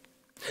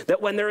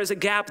 That when there is a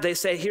gap, they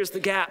say, here's the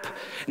gap.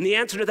 And the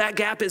answer to that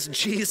gap is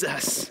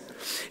Jesus.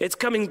 It's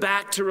coming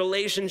back to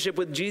relationship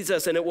with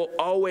Jesus, and it will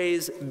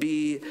always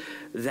be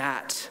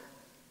that.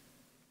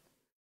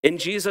 In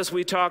Jesus,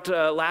 we talked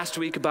last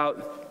week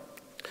about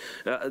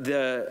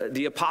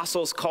the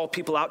apostles call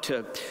people out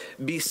to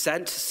be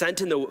sent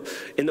in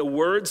the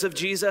words of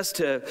Jesus,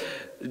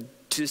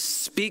 to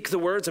speak the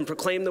words and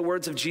proclaim the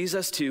words of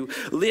Jesus, to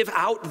live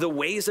out the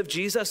ways of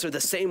Jesus or the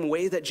same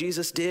way that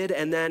Jesus did,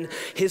 and then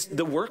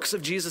the works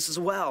of Jesus as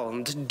well,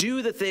 and to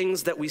do the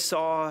things that we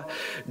saw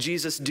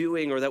Jesus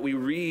doing or that we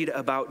read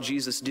about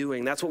Jesus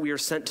doing. That's what we are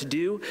sent to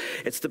do.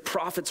 It's the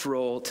prophet's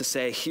role to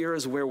say, here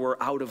is where we're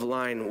out of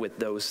line with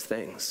those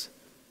things.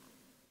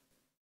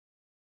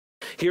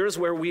 Here's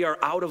where we are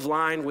out of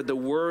line with the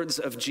words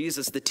of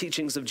Jesus, the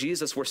teachings of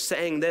Jesus. We're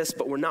saying this,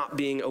 but we're not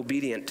being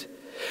obedient.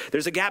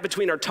 There's a gap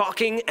between our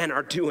talking and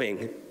our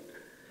doing.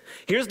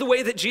 Here's the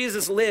way that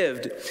Jesus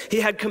lived.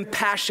 He had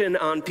compassion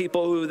on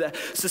people who the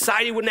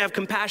society wouldn't have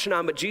compassion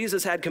on, but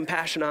Jesus had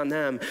compassion on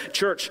them.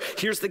 Church,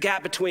 here's the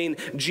gap between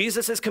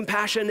Jesus'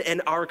 compassion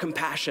and our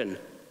compassion.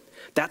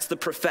 That's the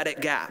prophetic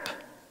gap.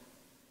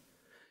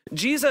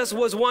 Jesus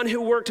was one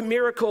who worked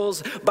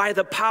miracles by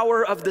the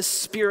power of the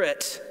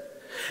Spirit.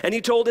 And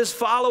he told his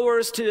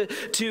followers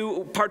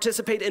to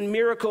participate in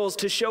miracles,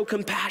 to show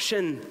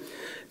compassion,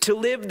 to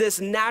live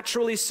this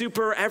naturally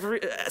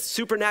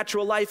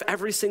supernatural life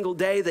every single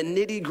day, the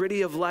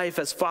nitty-gritty of life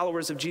as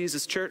followers of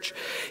Jesus. Church,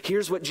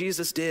 here's what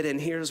Jesus did,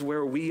 and here's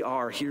where we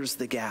are. Here's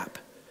the gap.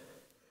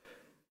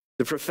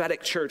 The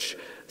prophetic church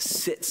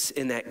sits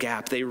in that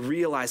gap. They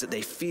realize it,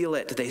 they feel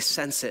it, they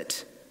sense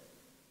it.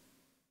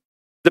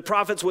 The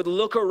prophets would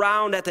look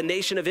around at the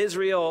nation of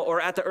Israel or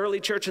at the early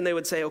church and they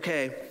would say,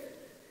 okay,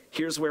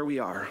 here's where we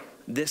are.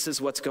 This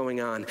is what's going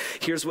on.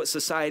 Here's what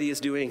society is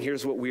doing.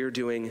 Here's what we're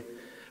doing.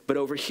 But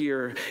over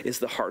here is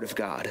the heart of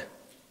God.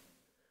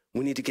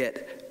 We need to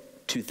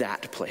get to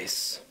that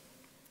place.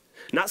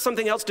 Not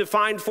something else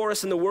defined for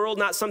us in the world,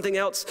 not something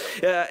else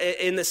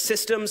in the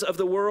systems of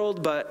the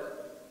world,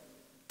 but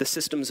the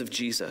systems of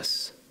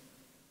Jesus.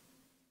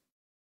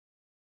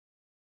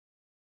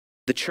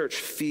 The church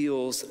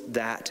feels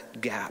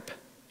that gap.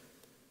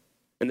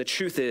 And the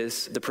truth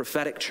is, the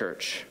prophetic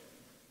church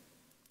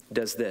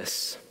does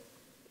this.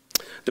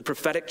 The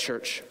prophetic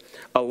church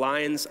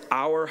aligns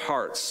our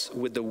hearts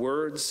with the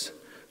words,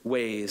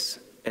 ways,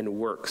 and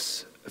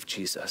works of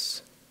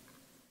Jesus.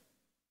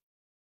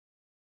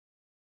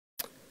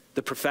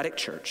 The prophetic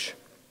church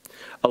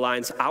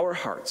aligns our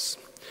hearts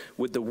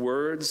with the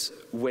words,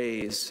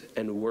 ways,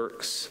 and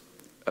works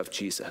of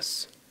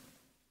Jesus.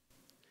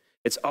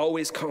 It's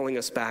always calling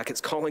us back.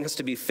 It's calling us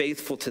to be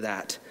faithful to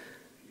that.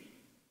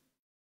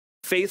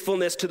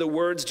 Faithfulness to the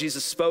words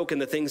Jesus spoke and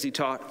the things he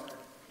taught.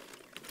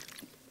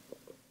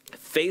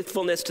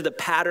 Faithfulness to the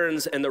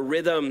patterns and the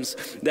rhythms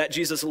that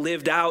Jesus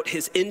lived out,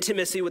 his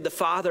intimacy with the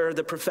Father.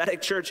 The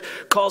prophetic church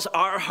calls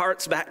our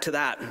hearts back to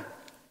that.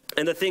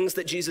 And the things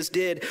that Jesus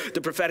did,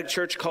 the prophetic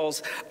church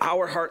calls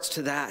our hearts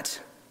to that.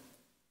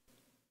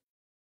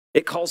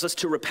 It calls us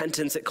to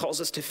repentance. It calls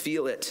us to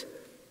feel it.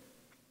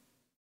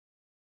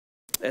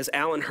 As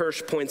Alan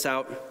Hirsch points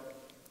out,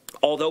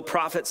 although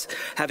prophets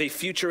have a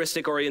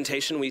futuristic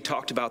orientation, we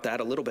talked about that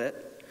a little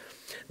bit,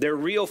 their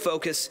real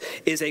focus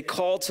is a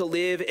call to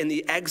live in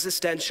the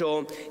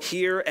existential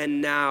here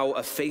and now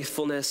of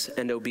faithfulness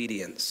and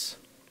obedience.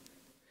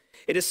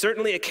 It is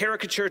certainly a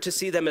caricature to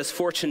see them as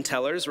fortune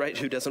tellers, right?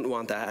 Who doesn't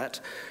want that?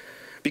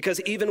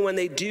 Because even when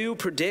they do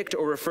predict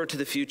or refer to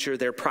the future,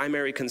 their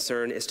primary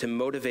concern is to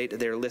motivate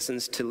their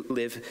listeners to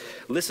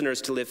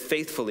live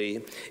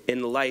faithfully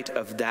in light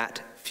of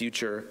that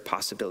future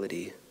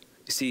possibility.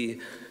 You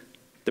see,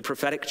 the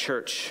prophetic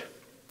church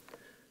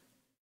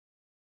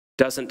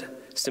doesn't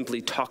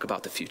simply talk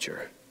about the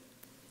future.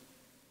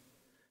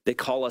 They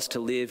call us to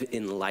live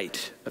in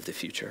light of the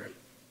future.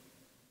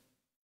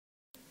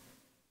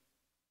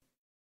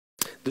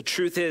 The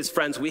truth is,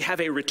 friends, we have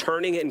a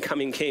returning and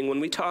coming king. When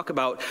we talk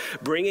about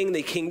bringing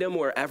the kingdom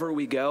wherever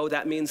we go,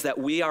 that means that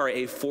we are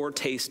a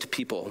foretaste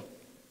people.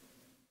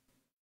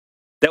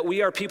 That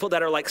we are people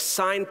that are like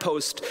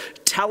signposts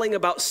telling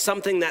about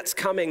something that's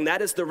coming.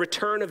 That is the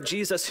return of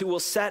Jesus, who will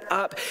set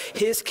up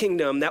his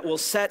kingdom, that will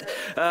set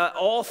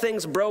all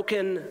things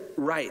broken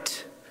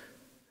right.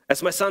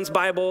 As my son's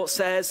Bible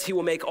says, he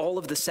will make all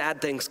of the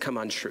sad things come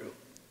untrue.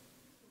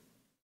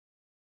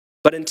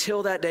 But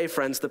until that day,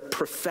 friends, the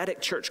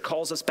prophetic church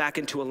calls us back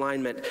into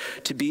alignment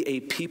to be a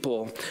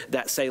people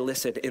that say,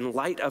 listen, in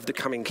light of the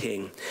coming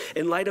king,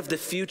 in light of the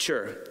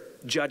future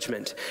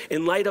judgment,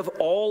 in light of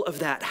all of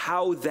that,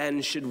 how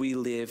then should we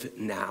live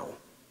now?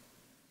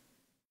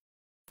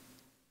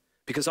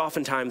 Because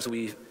oftentimes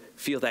we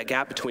feel that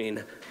gap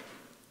between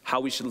how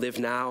we should live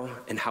now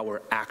and how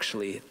we're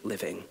actually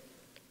living.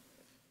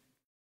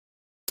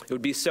 It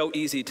would be so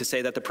easy to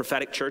say that the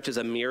prophetic church is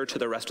a mirror to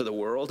the rest of the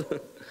world.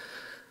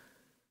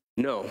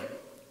 No.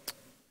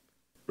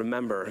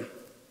 Remember,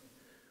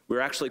 we're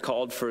actually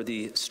called for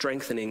the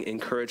strengthening,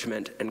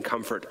 encouragement, and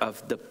comfort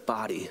of the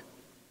body.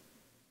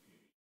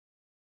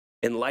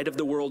 In light of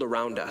the world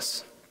around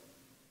us,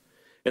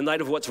 in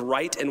light of what's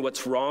right and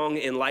what's wrong,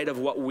 in light of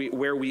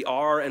where we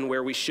are and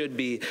where we should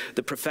be,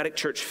 the prophetic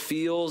church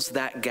feels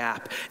that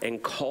gap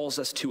and calls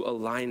us to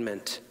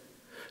alignment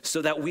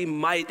so that we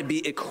might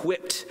be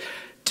equipped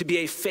to be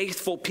a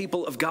faithful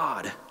people of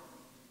God.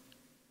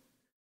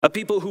 A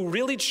people who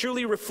really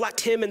truly reflect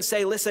him and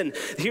say, listen,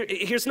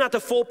 here's not the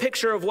full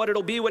picture of what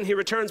it'll be when he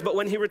returns, but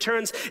when he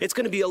returns, it's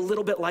going to be a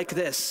little bit like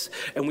this.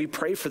 And we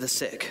pray for the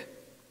sick.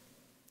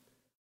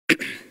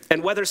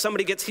 And whether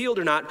somebody gets healed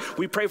or not,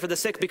 we pray for the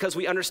sick because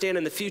we understand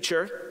in the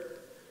future,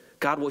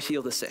 God will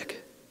heal the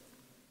sick.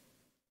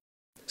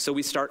 So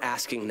we start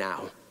asking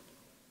now.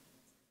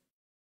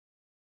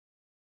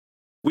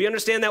 We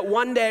understand that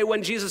one day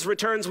when Jesus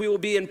returns, we will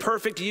be in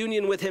perfect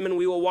union with him and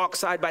we will walk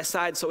side by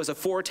side. So as a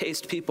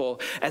foretaste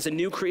people, as a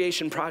new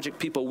creation project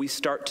people, we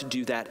start to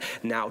do that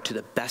now to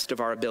the best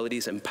of our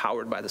abilities,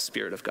 empowered by the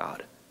Spirit of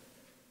God.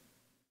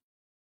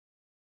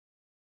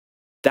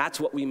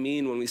 That's what we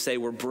mean when we say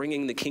we're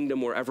bringing the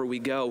kingdom wherever we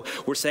go.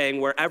 We're saying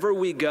wherever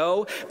we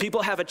go,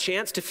 people have a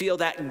chance to feel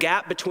that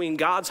gap between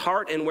God's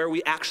heart and where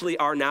we actually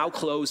are now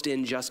closed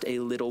in just a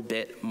little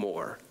bit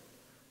more.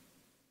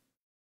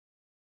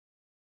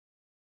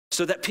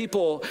 So that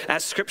people,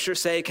 as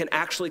scriptures say, can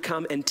actually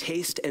come and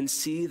taste and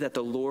see that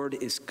the Lord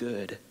is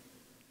good.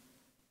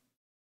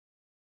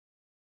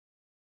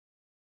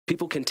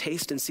 People can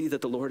taste and see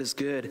that the Lord is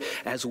good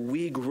as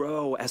we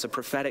grow as a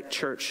prophetic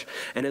church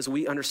and as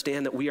we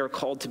understand that we are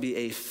called to be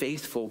a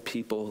faithful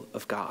people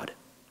of God.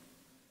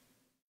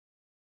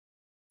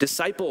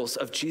 Disciples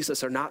of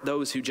Jesus are not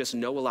those who just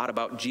know a lot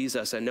about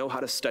Jesus and know how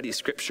to study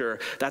scripture.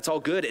 That's all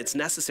good. It's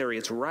necessary.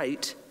 It's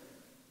right.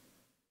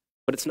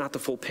 But it's not the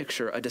full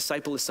picture. A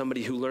disciple is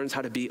somebody who learns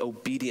how to be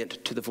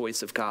obedient to the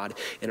voice of God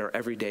in our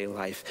everyday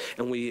life.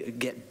 And we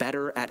get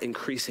better at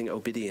increasing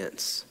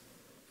obedience.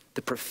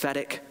 The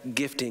prophetic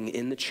gifting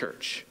in the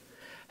church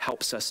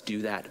helps us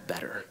do that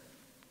better.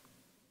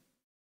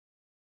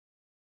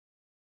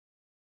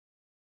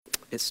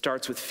 It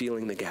starts with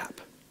feeling the gap.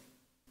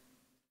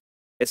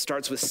 It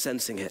starts with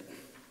sensing it.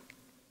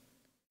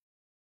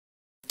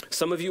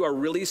 Some of you are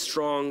really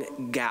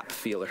strong gap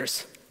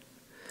feelers.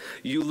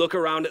 You look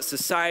around at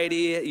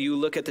society, you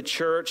look at the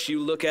church, you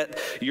look at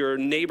your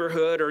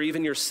neighborhood or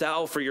even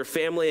yourself or your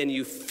family, and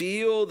you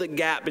feel the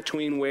gap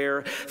between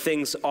where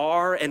things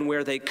are and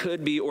where they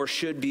could be or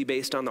should be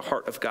based on the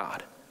heart of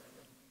God.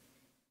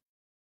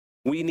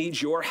 We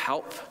need your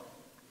help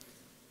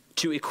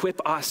to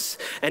equip us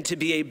and to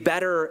be a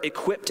better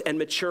equipped and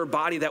mature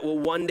body that will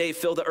one day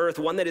fill the earth,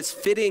 one that is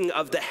fitting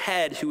of the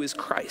head who is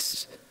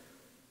Christ.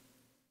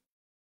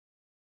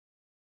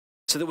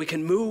 So that we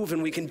can move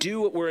and we can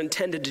do what we're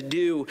intended to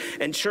do.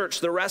 And church,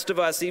 the rest of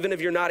us, even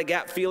if you're not a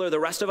gap feeler, the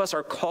rest of us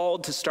are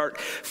called to start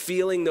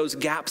feeling those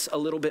gaps a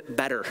little bit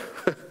better.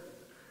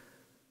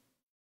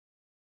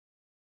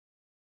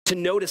 To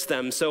notice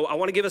them. So I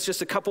want to give us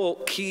just a couple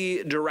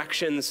key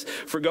directions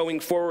for going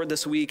forward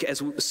this week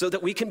so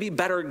that we can be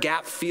better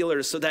gap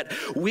feelers, so that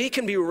we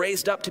can be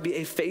raised up to be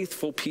a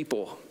faithful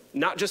people.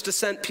 Not just a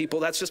sent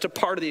people, that's just a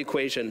part of the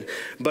equation,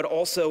 but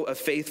also a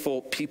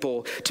faithful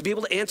people. To be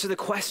able to answer the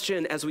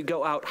question as we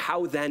go out,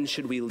 how then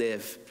should we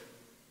live?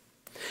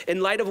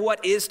 In light of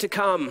what is to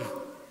come,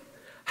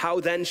 how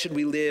then should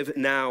we live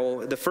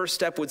now? The first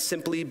step would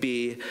simply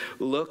be,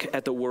 look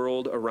at the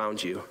world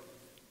around you.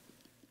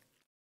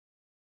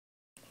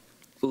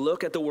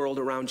 Look at the world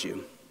around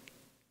you.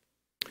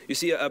 You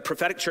see, a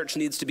prophetic church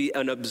needs to be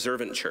an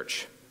observant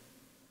church.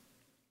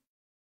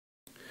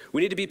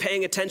 We need to be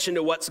paying attention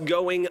to what's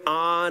going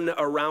on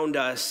around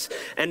us.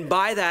 And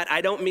by that,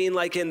 I don't mean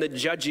like in the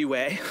judgy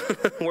way,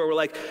 where we're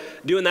like,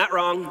 doing that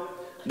wrong.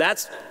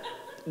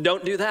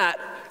 Don't do that.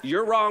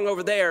 You're wrong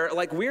over there.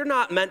 Like, we're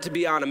not meant to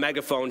be on a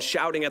megaphone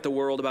shouting at the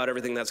world about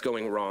everything that's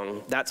going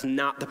wrong. That's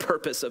not the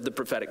purpose of the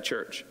prophetic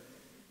church.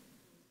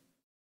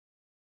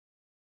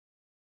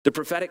 The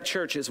prophetic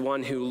church is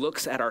one who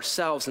looks at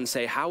ourselves and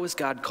say, how has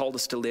God called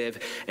us to live,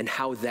 and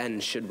how then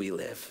should we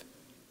live?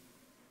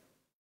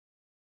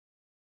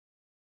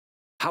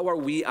 How are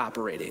we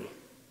operating?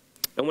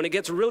 And when it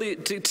gets really,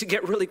 to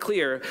get really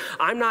clear,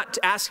 I'm not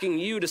asking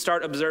you to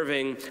start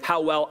observing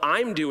how well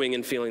I'm doing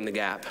in feeling the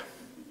gap,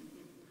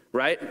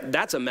 right?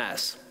 That's a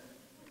mess.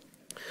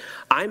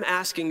 I'm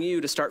asking you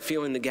to start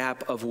feeling the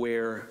gap of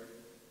where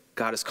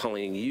God is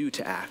calling you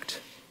to act.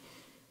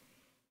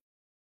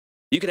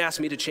 You can ask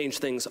me to change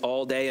things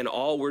all day, and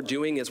all we're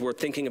doing is we're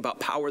thinking about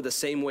power the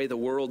same way the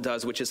world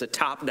does, which is a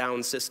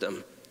top-down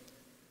system.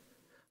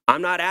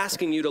 I'm not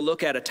asking you to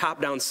look at a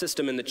top-down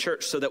system in the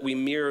church so that we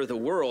mirror the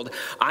world.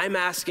 I'm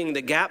asking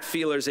the gap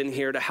feelers in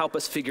here to help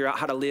us figure out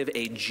how to live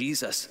a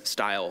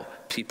Jesus-style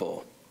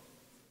people.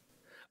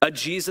 A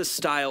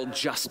Jesus-style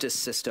justice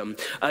system.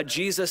 A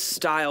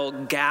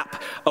Jesus-style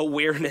gap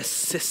awareness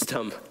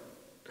system.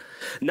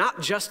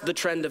 Not just the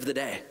trend of the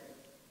day.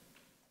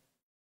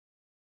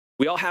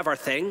 We all have our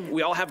thing.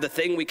 We all have the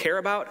thing we care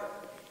about.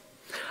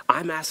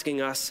 I'm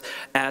asking us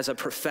as a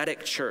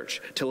prophetic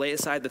church to lay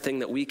aside the thing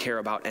that we care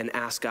about and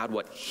ask God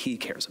what he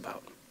cares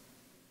about.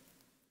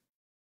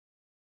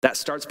 That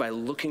starts by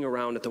looking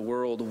around at the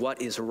world.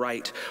 What is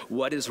right?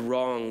 What is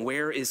wrong?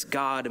 Where is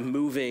God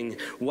moving?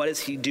 What is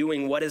he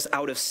doing? What is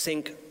out of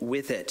sync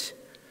with it?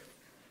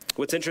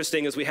 What's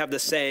interesting is we have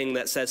this saying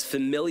that says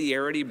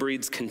familiarity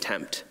breeds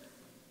contempt,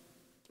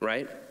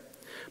 right?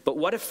 But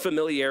what if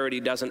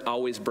familiarity doesn't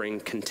always bring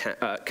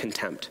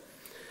contempt?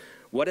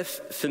 What if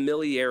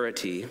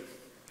familiarity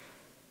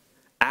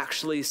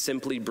actually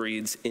simply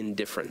breeds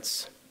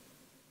indifference?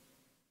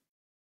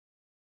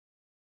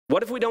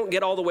 What if we don't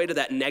get all the way to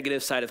that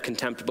negative side of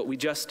contempt, but we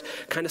just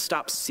kind of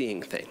stop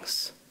seeing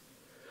things?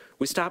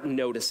 We stop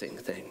noticing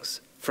things.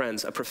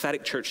 Friends, a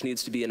prophetic church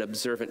needs to be an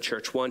observant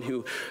church, one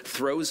who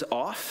throws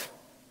off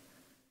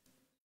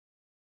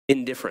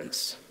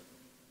indifference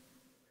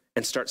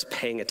and starts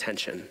paying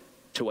attention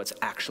to what's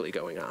actually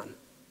going on.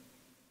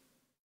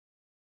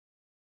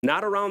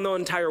 Not around the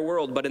entire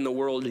world, but in the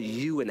world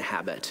you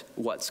inhabit,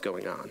 what's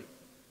going on.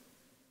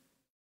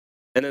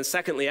 And then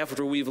secondly,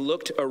 after we've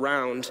looked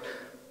around,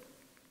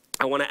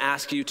 I want to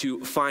ask you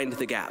to find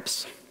the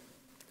gaps.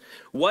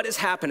 What is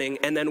happening,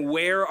 and then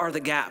where are the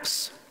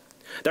gaps?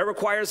 That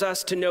requires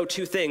us to know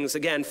two things.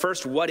 Again,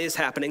 first, what is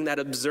happening, that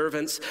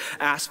observance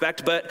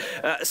aspect. But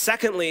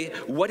secondly,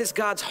 what is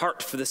God's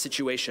heart for the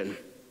situation?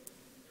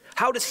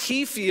 How does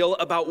he feel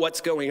about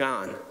what's going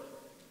on?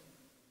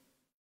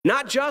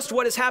 Not just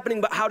what is happening,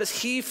 but how does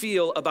he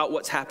feel about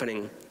what's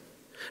happening?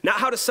 Not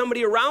how does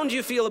somebody around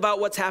you feel about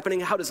what's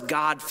happening, how does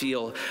God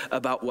feel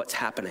about what's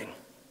happening?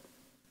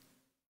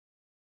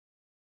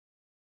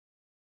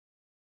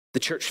 The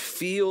church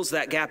feels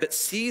that gap. It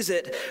sees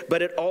it,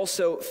 but it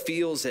also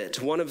feels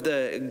it. One of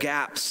the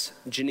gaps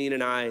Janine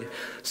and I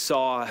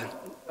saw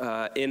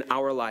in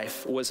our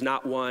life was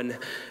not one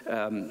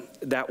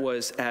that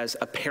was as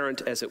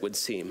apparent as it would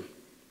seem.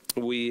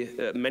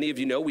 Many of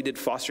you know, we did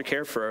foster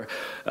care for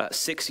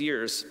 6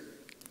 years.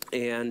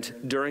 And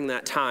during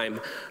that time,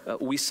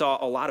 we saw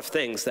a lot of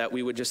things that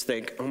we would just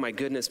think, oh my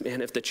goodness,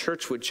 man, if the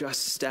church would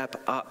just step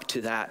up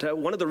to that.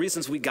 One of the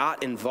reasons we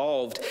got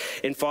involved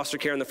in foster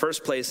care in the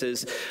first place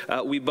is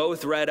we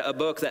both read a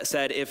book that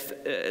said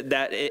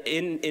that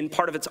in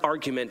part of its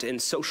argument in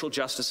social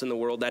justice in the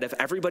world, that if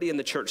everybody in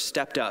the church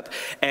stepped up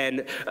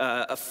and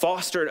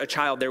fostered a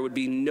child, there would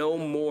be no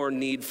more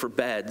need for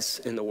beds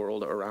in the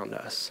world around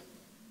us.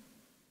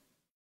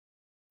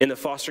 In the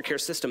foster care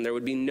system, there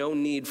would be no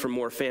need for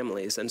more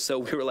families. And so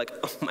we were like,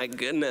 oh my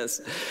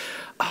goodness,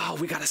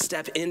 we got to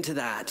step into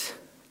that.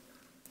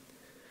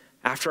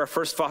 After our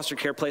first foster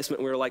care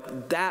placement, we were like,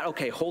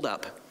 okay, hold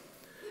up.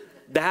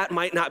 That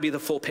might not be the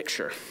full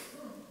picture.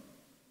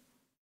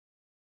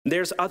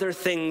 There's other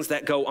things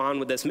that go on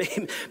with this.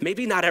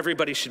 Maybe not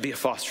everybody should be a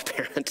foster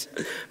parent.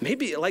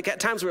 Maybe, like at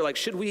times we were like,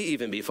 should we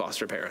even be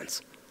foster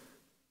parents?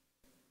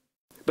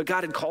 But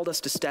God had called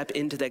us to step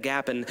into that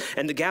gap, and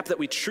the gap that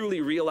we truly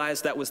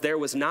realized that was there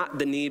was not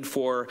the need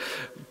for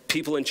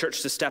people in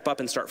church to step up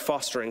and start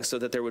fostering so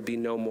that there would be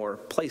no more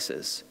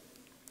places.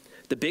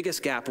 The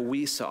biggest gap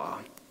we saw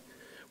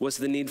was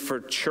the need for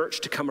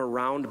church to come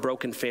around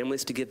broken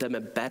families to give them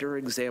a better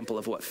example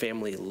of what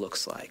family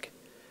looks like.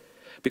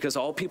 Because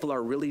all people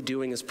are really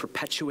doing is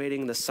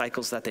perpetuating the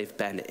cycles that they've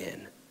been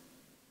in.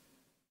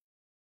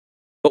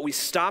 But we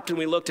stopped and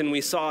we looked and we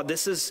saw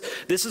this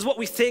is what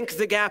we think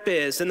the gap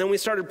is. And then we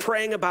started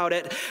praying about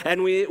it,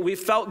 and we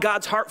felt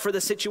God's heart for the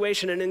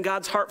situation. And in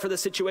God's heart for the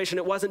situation,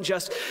 it wasn't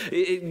just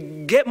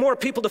get more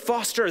people to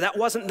foster. That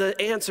wasn't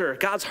the answer.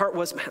 God's heart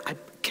was, man, I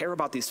care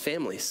about these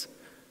families.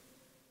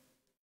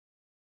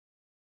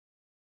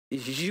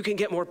 You can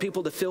get more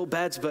people to fill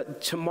beds,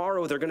 but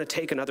tomorrow they're going to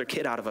take another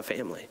kid out of a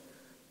family.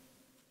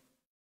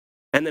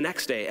 And the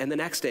next day, and the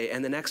next day,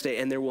 and the next day,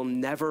 and there will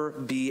never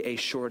be a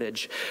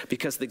shortage,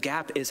 because the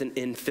gap isn't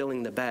in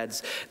filling the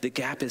beds. The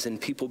gap is in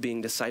people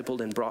being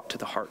discipled and brought to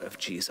the heart of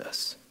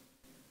Jesus.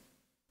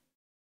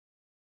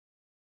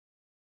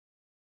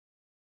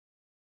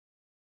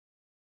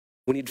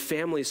 We need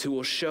families who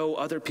will show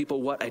other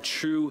people what a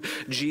true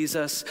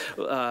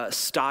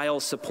Jesus-style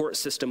support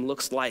system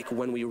looks like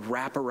when we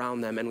wrap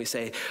around them and we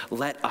say,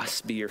 let us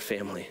be your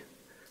family.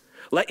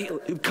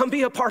 Come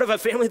be a part of a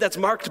family that's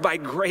marked by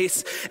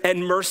grace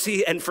and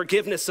mercy and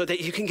forgiveness so that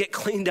you can get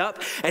cleaned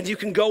up and you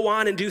can go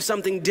on and do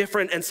something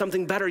different and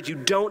something better. You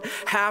don't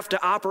have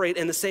to operate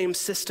in the same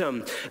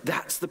system.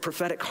 That's the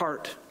prophetic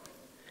heart.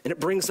 And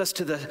it brings us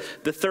to the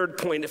third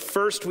point.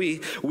 First,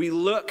 we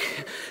look.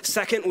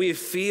 Second, we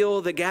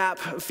feel the gap,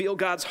 feel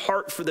God's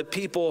heart for the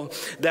people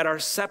that are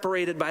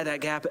separated by that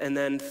gap. And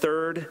then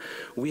third,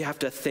 we have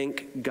to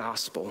think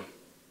gospel.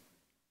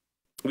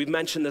 We've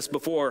mentioned this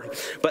before,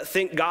 but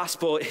think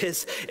gospel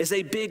is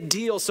a big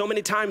deal. So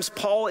many times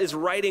Paul is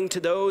writing to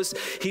those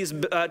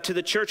to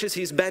the churches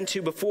he's been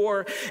to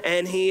before,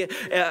 and he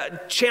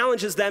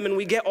challenges them, and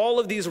we get all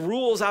of these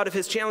rules out of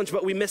his challenge,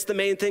 but we miss the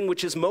main thing,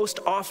 which is most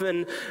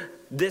often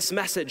this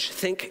message: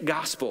 think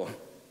gospel.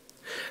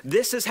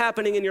 This is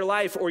happening in your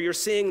life, or you're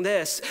seeing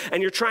this,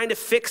 and you're trying to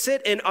fix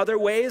it in other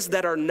ways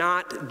that are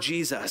not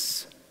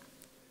Jesus.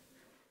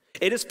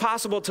 It is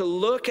possible to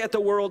look at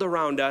the world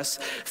around us,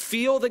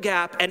 feel the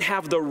gap, and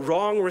have the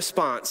wrong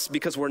response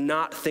because we're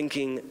not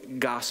thinking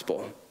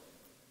gospel.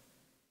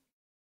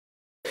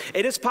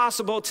 It is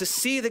possible to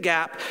see the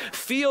gap,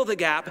 feel the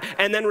gap,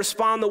 and then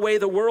respond the way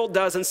the world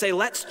does and say,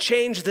 let's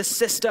change the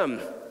system.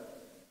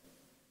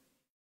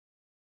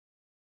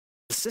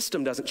 The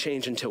system doesn't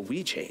change until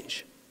we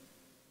change.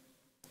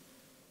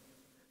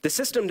 The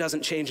system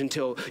doesn't change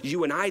until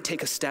you and I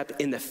take a step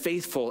in the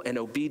faithful and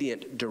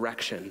obedient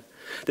direction.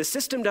 The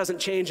system doesn't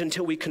change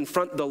until we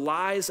confront the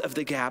lies of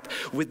the gap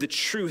with the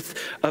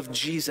truth of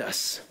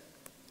Jesus.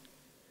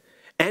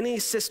 Any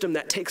system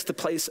that takes the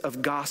place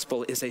of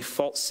gospel is a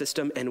false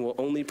system and will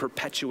only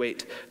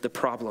perpetuate the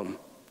problem.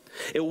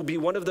 It will be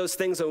one of those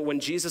things that when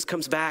Jesus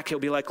comes back, he'll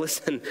be like,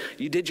 listen,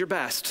 you did your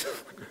best,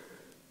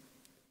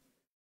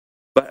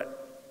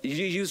 but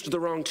you used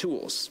the wrong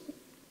tools.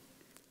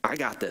 I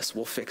got this,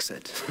 we'll fix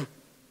it.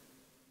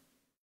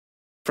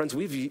 Friends,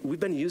 we've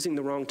been using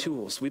the wrong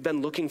tools. We've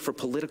been looking for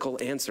political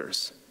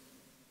answers.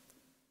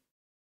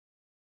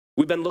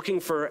 We've been looking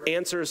for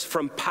answers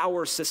from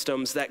power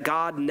systems that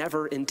God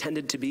never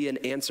intended to be an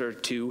answer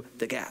to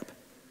the gap.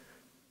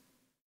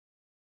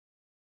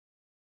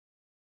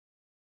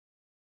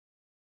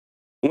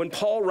 When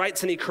Paul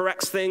writes and he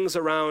corrects things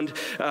around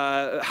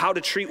how to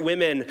treat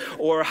women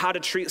or how to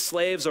treat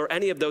slaves or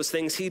any of those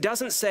things, he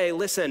doesn't say,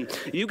 listen,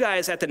 you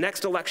guys at the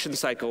next election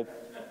cycle,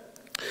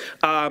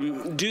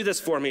 do this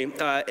for me.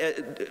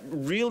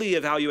 Really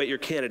evaluate your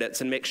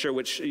candidates and make sure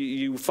which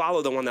you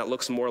follow the one that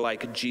looks more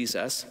like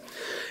Jesus.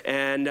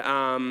 And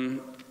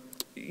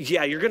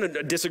yeah, you're going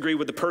to disagree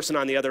with the person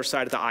on the other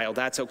side of the aisle.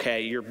 That's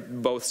okay. You're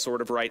both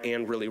sort of right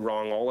and really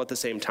wrong all at the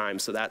same time,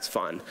 so that's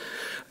fun.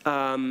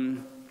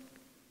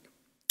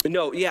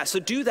 No, yeah, so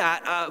do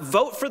that.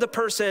 Vote for the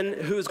person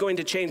who's going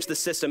to change the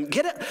system.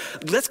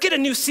 Let's get a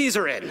new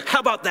Caesar in. How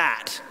about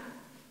that?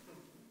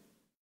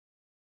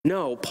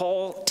 No,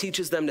 Paul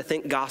teaches them to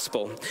think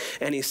gospel,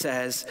 and he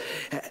says,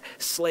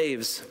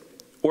 slaves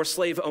or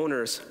slave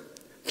owners,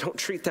 don't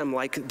treat them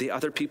like the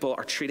other people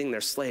are treating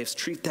their slaves.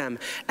 Treat them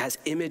as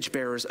image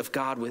bearers of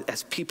God,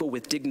 as people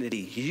with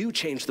dignity. You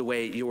change the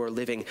way you are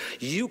living.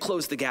 You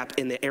close the gap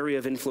in the area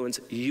of influence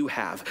you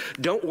have.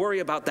 Don't worry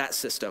about that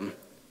system.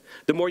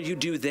 The more you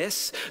do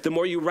this, the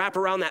more you wrap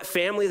around that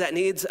family that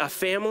needs a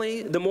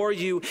family, the more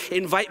you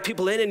invite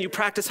people in and you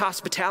practice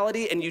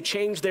hospitality and you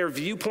change their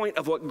viewpoint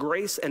of what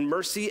grace and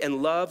mercy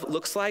and love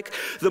looks like,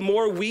 the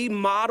more we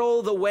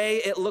model the way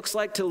it looks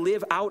like to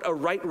live out a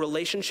right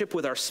relationship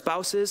with our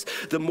spouses,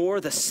 the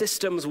more the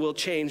systems will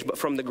change, but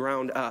from the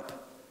ground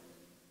up.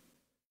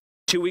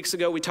 2 weeks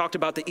ago, we talked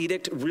about the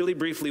edict. Really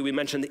briefly, we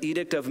mentioned the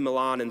Edict of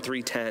Milan in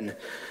 310.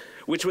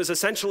 Which was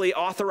essentially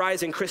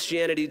authorizing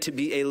Christianity to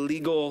be a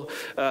legal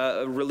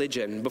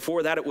religion.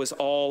 Before that, it was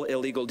all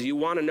illegal. Do you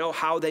want to know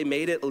how they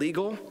made it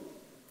legal?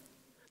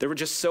 There were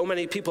just so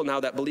many people now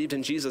that believed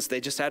in Jesus,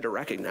 they just had to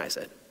recognize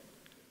it.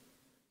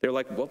 They're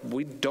like, well,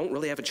 we don't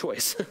really have a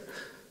choice.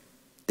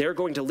 They're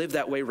going to live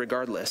that way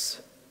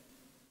regardless.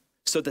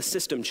 So the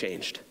system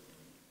changed.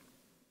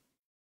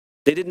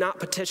 They did not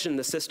petition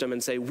the system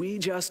and say, we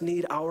just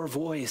need our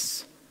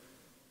voice.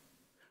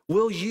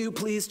 Will you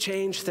please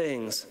change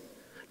things?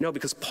 No,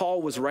 because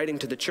Paul was writing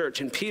to the church,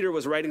 and Peter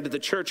was writing to the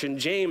church, and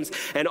James,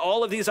 and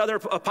all of these other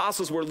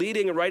apostles were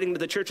leading and writing to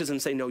the churches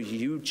and saying, no,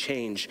 you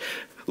change.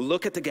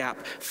 Look at the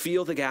gap,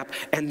 feel the gap,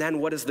 and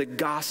then what is the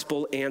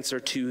gospel answer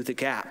to the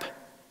gap?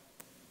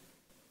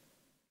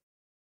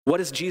 What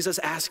is Jesus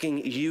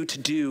asking you to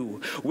do?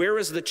 Where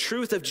is the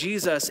truth of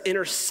Jesus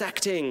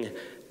intersecting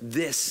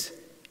this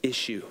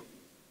issue?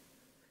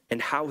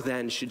 And how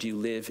then should you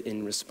live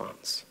in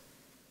response?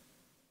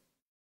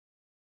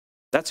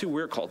 That's who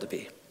we're called to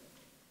be.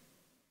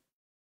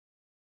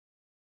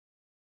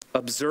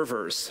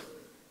 Observers,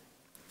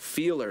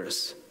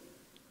 feelers,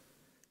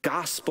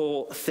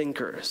 gospel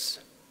thinkers.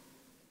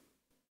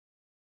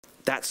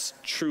 That's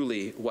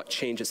truly what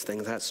changes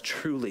things. That's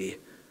truly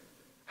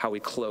how we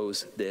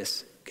close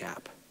this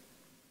gap.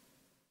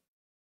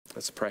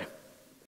 Let's pray.